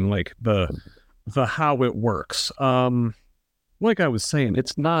 explaining like the how it works. Like I was saying,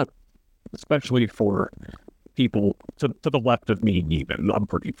 it's not, especially for people to the left of me, even I'm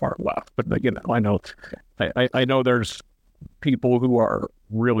pretty far left, but I know there's people who are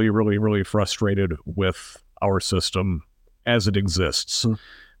really, really, really frustrated with our system as it exists,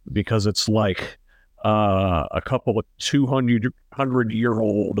 because it's like a couple of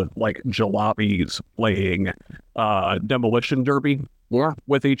 200-year-old like jalopies playing demolition derby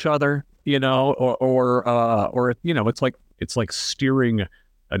with each other, or it's like steering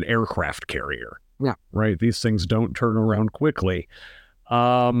an aircraft carrier. Yeah. Right. These things don't turn around quickly.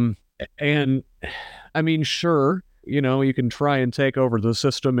 And I mean, sure, you can try and take over the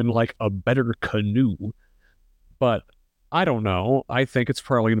system in like a better canoe, but I don't know. I think it's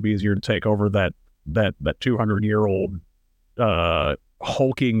probably going to be easier to take over that 200-year-old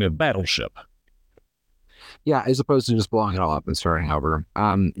hulking battleship. Yeah, as opposed to just blowing it all up and starting over.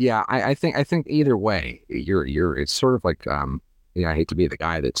 I think either way, it's sort of like I hate to be the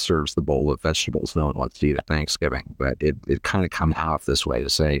guy that serves the bowl of vegetables no one wants to eat at Thanksgiving, but it kind of comes off this way to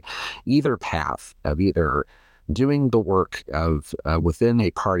say either path of either doing the work of within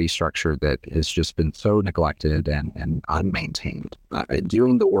a party structure that has just been so neglected and unmaintained,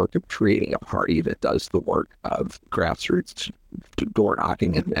 doing the work of creating a party that does the work of grassroots door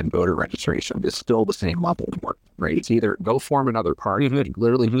knocking and voter registration is still the same level of work, right? It's either go form another party that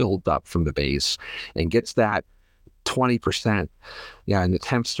literally builds up from the base and gets that 20%, and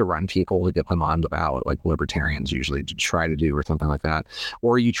attempts to run people to get them on the ballot, like libertarians usually try to do, or something like that.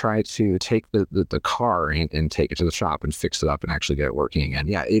 Or you try to take the car and take it to the shop and fix it up and actually get it working again.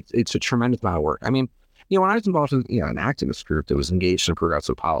 Yeah, it's a tremendous amount of work. I mean, when I was involved in an activist group that was engaged in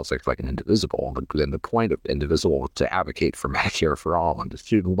progressive politics, like an Indivisible, and the point of Indivisible was to advocate for Medicare for all and the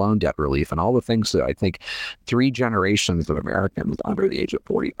student loan debt relief and all the things that I think 3 generations of Americans under the age of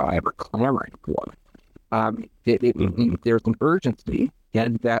 45 are clamoring for. There's an urgency,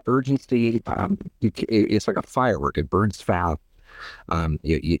 and that urgency, it's like a firework. It burns fast.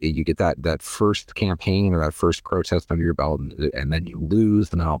 You get that first campaign or that first protest under your belt, and then you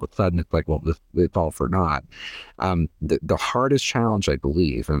lose, and then all of a sudden it's like, well, it's all for naught. The hardest challenge, I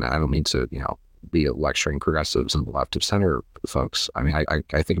believe, and I don't mean to, be lecturing progressives and left of center folks. I mean,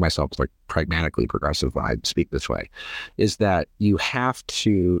 I think of myself as like pragmatically progressive when I speak this way, is that you have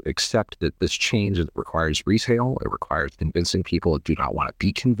to accept that this change requires retail. It requires convincing people that do not want to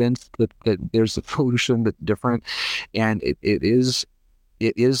be convinced that there's a solution that's different. And it is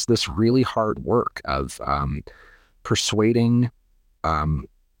this really hard work of persuading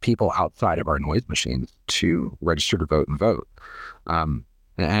people outside of our noise machines to register to vote and vote.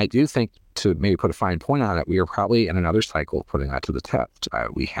 And I do think, to maybe put a fine point on it, we are probably in another cycle putting that to the test.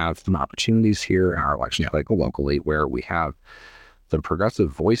 We have some opportunities here in our election cycle locally where we have some progressive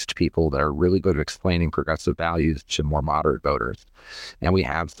voiced people that are really good at explaining progressive values to more moderate voters. And we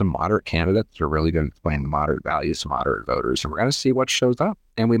have some moderate candidates that are really good at explaining moderate values to moderate voters. And we're going to see what shows up.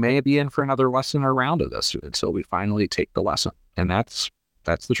 And we may be in for another lesson or round of this until we finally take the lesson. And that's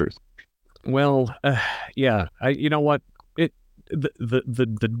the truth. Well, yeah, you know what?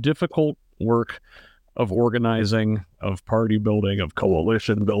 The difficult work of organizing, of party building, of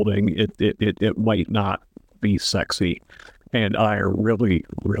coalition building, it might not be sexy. And I really,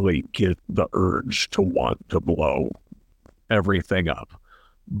 really get the urge to want to blow everything up.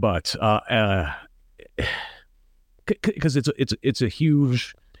 But because it's a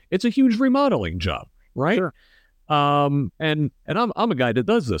huge remodeling job, right? Sure. And I'm a guy that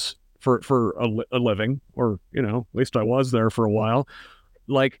does this for a living, or at least I was there for a while.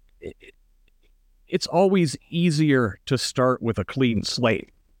 Like, it's always easier to start with a clean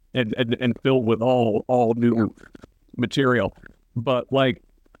slate and fill with all new material. But like,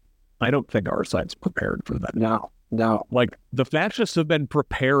 I don't think our side's prepared for that. No. Like, the fascists have been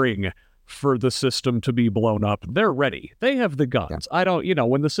preparing for the system to be blown up. They're ready. They have the guns. Yeah. I don't,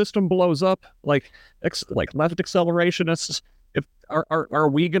 when the system blows up, like left accelerationists, are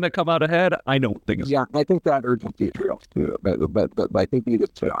we going to come out ahead? I don't think so. Yeah, I think that urgency is real too. But I think you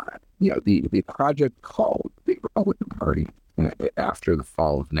just hit on it. The project called the Republican Party after the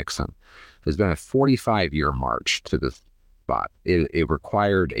fall of Nixon has been a 45-year march to this spot. It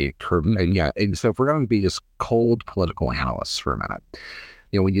required a curve. And so if we're going to be just cold political analysts for a minute,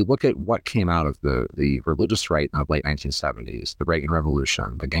 when you look at what came out of the religious right of late 1970s, the Reagan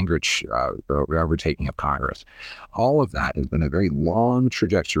Revolution, the Gingrich overtaking of Congress, all of that has been a very long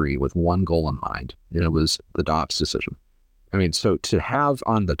trajectory with one goal in mind, and it was the Dobbs decision. I mean, so to have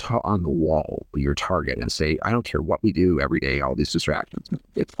on the wall your target and say, I don't care what we do every day, all these distractions,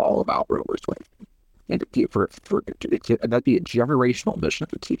 it's all about Roe v. Wade. And that'd be a generational mission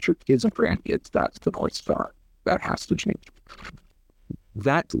to teach your kids and grandkids. That's the North Star. That has to change.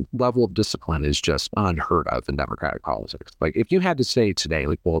 That level of discipline is just unheard of in Democratic politics. Like, if you had to say today,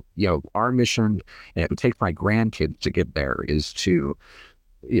 like, well, our mission, and it would take my grandkids to get there, is to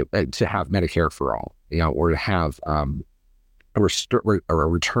have Medicare for all, or to have a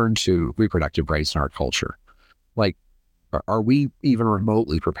return to reproductive rights in our culture. Like, are we even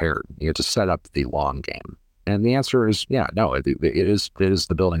remotely prepared, to set up the long game? And the answer is, no. It is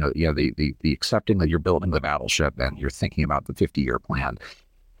the building of, the accepting that you're building the battleship and you're thinking about the 50-year plan.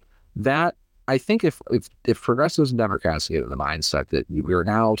 That, I think, if progressives and Democrats get in the mindset that we're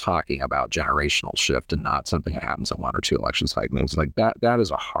now talking about generational shift and not something that happens in one or two election cycles, like that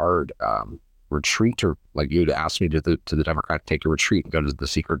is a hard retreat, or like you to ask me to the Democrat to take a retreat and go to the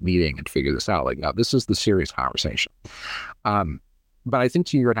secret meeting and figure this out. Like, no, this is the serious conversation. But I think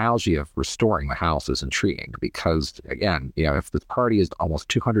to your analogy of restoring the House is intriguing because, again, if the party is almost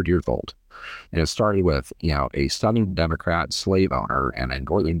 200 years old and it started with, a Southern Democrat slave owner and a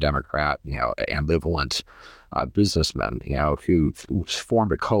Northern Democrat, ambivalent businessman, who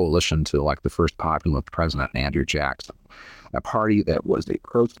formed a coalition to elect the first populist president, Andrew Jackson, a party that was a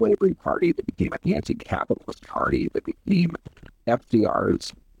pro-slavery party that became an anti-capitalist party that became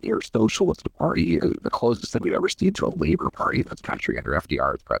FDR's near socialist party, the closest that we've ever seen to a labor party in this country under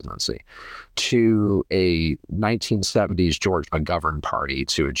FDR's presidency, to a 1970s George McGovern party,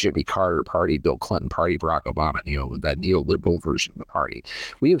 to a Jimmy Carter party, Bill Clinton party, Barack Obama, that neoliberal version of the party.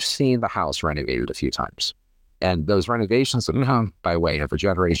 We have seen the House renovated a few times. And those renovations have come by way of a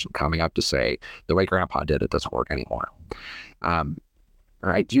generation coming up to say, the way Grandpa did it doesn't work anymore.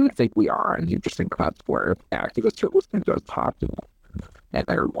 I do think we are an interesting cusp where activists are listening to us talk to them. And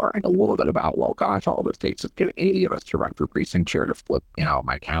they're learning a little bit about, well, gosh, all the states is getting 80 of us to run for precinct chair to flip,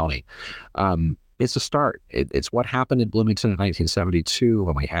 my county. It's a start. It's what happened in Bloomington in 1972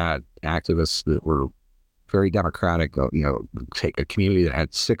 when we had activists that were very democratic, take a community that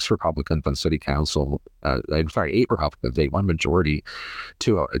had 6 Republicans on city council, 8 Republicans, a 1-majority,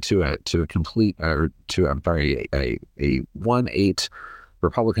 to a complete, a 1-8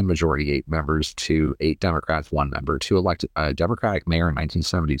 Republican majority, 8 members, to 8 Democrats, 1 member, to elect a Democratic mayor in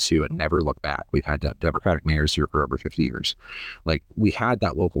 1972 and never look back. We've had Democratic mayors here for over 50 years. Like, we had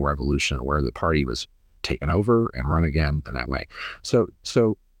that local revolution where the party was taken over and run again in that way. So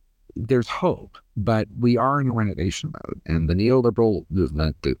there's hope, but we are in a renovation mode. And the neoliberal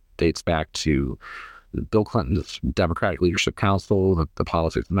movement that dates back to Bill Clinton's Democratic Leadership Council, the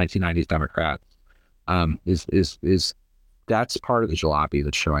politics of 1990s Democrats, is that's part of the jalopy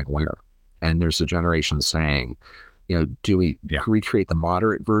that's showing where. And there's a generation saying, do we Yeah. recreate the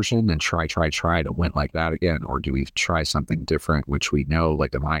moderate version and try to win like that again? Or do we try something different, which we know,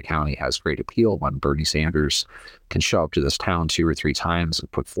 like in my county, has great appeal when Bernie Sanders can show up to this town 2 or 3 times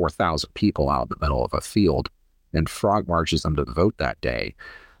and put 4,000 people out in the middle of a field and frog marches them to vote that day?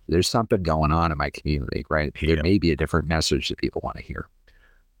 There's something going on in my community, right? Yeah. There may be a different message that people want to hear.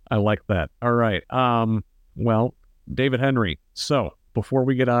 I like that. All right. Well, David Henry. So before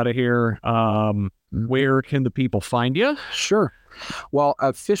we get out of here, where can the people find you? Sure. Well,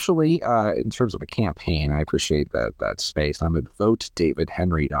 officially, in terms of a campaign, I appreciate that space. I'm at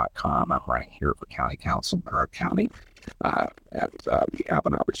votedavidhenry.com. I'm running here for county council in Monroe County. And we have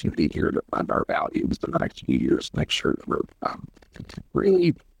an opportunity here to fund our values in the next few years, make sure that we're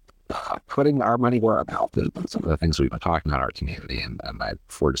really putting our money where our mouth is on some of the things we've been talking about in our community. And I look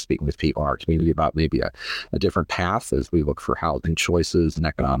forward to speaking with people in our community about maybe a different path as we look for housing choices and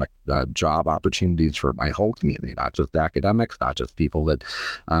economic job opportunities for my whole community, not just academics, not just people that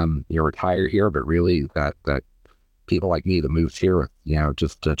retire here, but really that people like me that moved here with,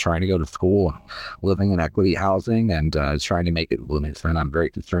 just trying to go to school, living in equity housing, and trying to make it in Bloomington. I'm very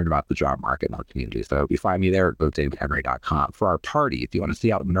concerned about the job market in our community. So if you find me there at votedavidhenry.com. For our party, if you want to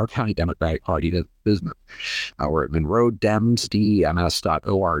see how the Monroe County Democratic Party does business, we're at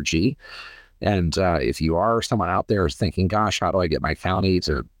monroedems.org. And if you are someone out there thinking, gosh, how do I get my county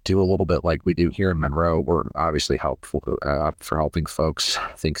to do a little bit like we do here in Monroe, we're obviously helpful for helping folks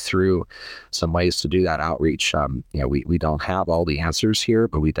think through some ways to do that outreach. We don't have all the answers here,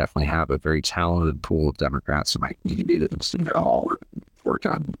 but we definitely have a very talented pool of Democrats in my community that all work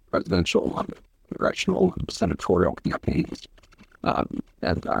on presidential, congressional, senatorial campaigns. And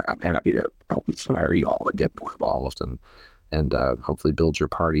I'm happy to help inspire you all and get more involved and hopefully build your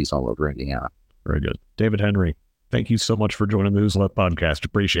parties all over Indiana. Very good. David Henry, thank you so much for joining the Newslet podcast.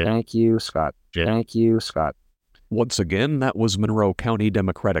 Appreciate it. Thank you, Scott. Yeah. Thank you, Scott. Once again, that was Monroe County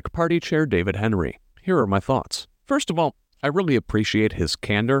Democratic Party Chair David Henry. Here are my thoughts. First of all, I really appreciate his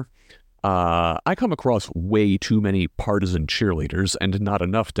candor. I come across way too many partisan cheerleaders and not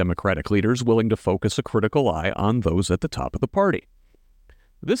enough Democratic leaders willing to focus a critical eye on those at the top of the party.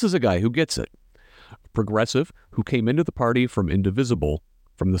 This is a guy who gets it. Progressive who came into the party from indivisible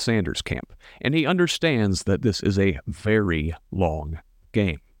from the Sanders camp, and he understands that this is a very long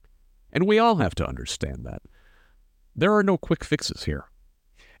game. And we all have to understand that. There are no quick fixes here.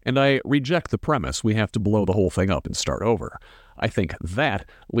 And I reject the premise we have to blow the whole thing up and start over. I think that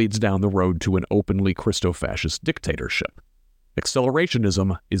leads down the road to an openly Christo-fascist dictatorship.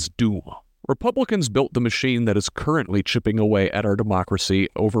 Accelerationism is doom. Republicans built the machine that is currently chipping away at our democracy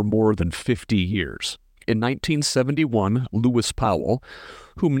over more than 50 years. In 1971, Lewis Powell,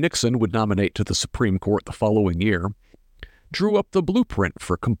 whom Nixon would nominate to the Supreme Court the following year, drew up the blueprint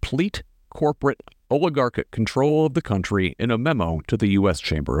for complete corporate oligarchic control of the country in a memo to the U.S.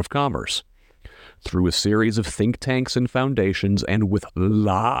 Chamber of Commerce. Through a series of think tanks and foundations, and with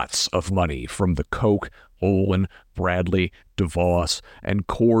lots of money from the Koch, Olin, Bradley, DeVos, and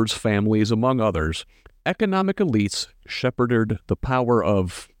Coors families, among others, economic elites shepherded the power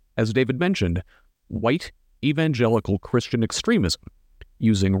of, as David mentioned, white evangelical Christian extremism,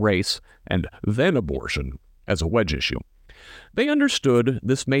 using race and then abortion as a wedge issue. They understood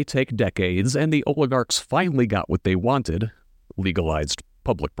this may take decades, and the oligarchs finally got what they wanted, legalized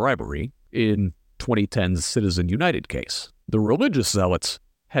public bribery, in 2010's Citizen United case. The religious zealots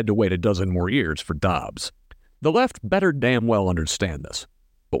had to wait a dozen more years for Dobbs. The left better damn well understand this,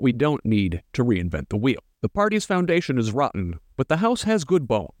 but we don't need to reinvent the wheel. The party's foundation is rotten, but the house has good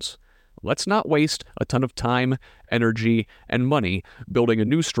bones. Let's not waste a ton of time, energy, and money building a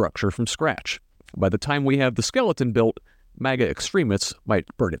new structure from scratch. By the time we have the skeleton built, MAGA extremists might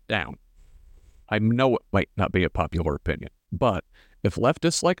burn it down. I know it might not be a popular opinion, but if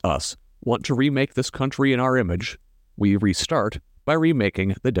leftists like us want to remake this country in our image, we restart by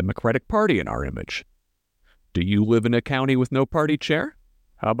remaking the Democratic Party in our image. Do you live in a county with no party chair?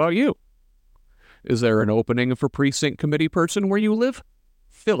 How about you? Is there an opening for precinct committee person where you live?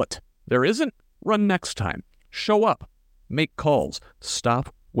 Fill it. There isn't? Run next time. Show up. Make calls.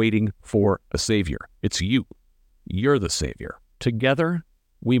 Stop waiting for a savior. It's you. You're the savior. Together,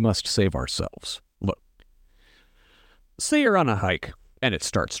 we must save ourselves. Look, say you're on a hike and it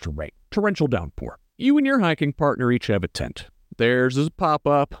starts to rain. Torrential downpour. You and your hiking partner each have a tent. Theirs is a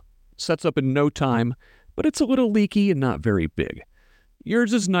pop-up, sets up in no time, but it's a little leaky and not very big.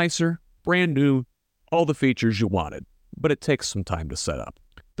 Yours is nicer, brand new, all the features you wanted, but it takes some time to set up.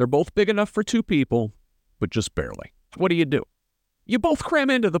 They're both big enough for 2 people, but just barely. What do? You both cram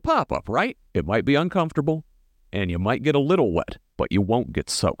into the pop-up, right? It might be uncomfortable, and you might get a little wet, but you won't get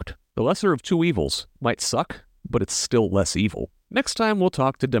soaked. The lesser of 2 evils might suck, but it's still less evil. Next time, we'll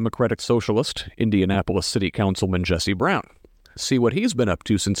talk to Democratic Socialist, Indianapolis City Councilman Jesse Brown, see what he's been up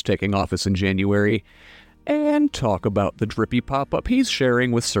to since taking office in January, and talk about the drippy pop-up he's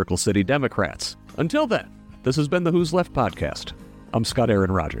sharing with Circle City Democrats. Until then, this has been the Who's Left podcast. I'm Scott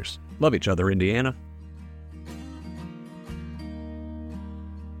Aaron Rogers. Love each other, Indiana.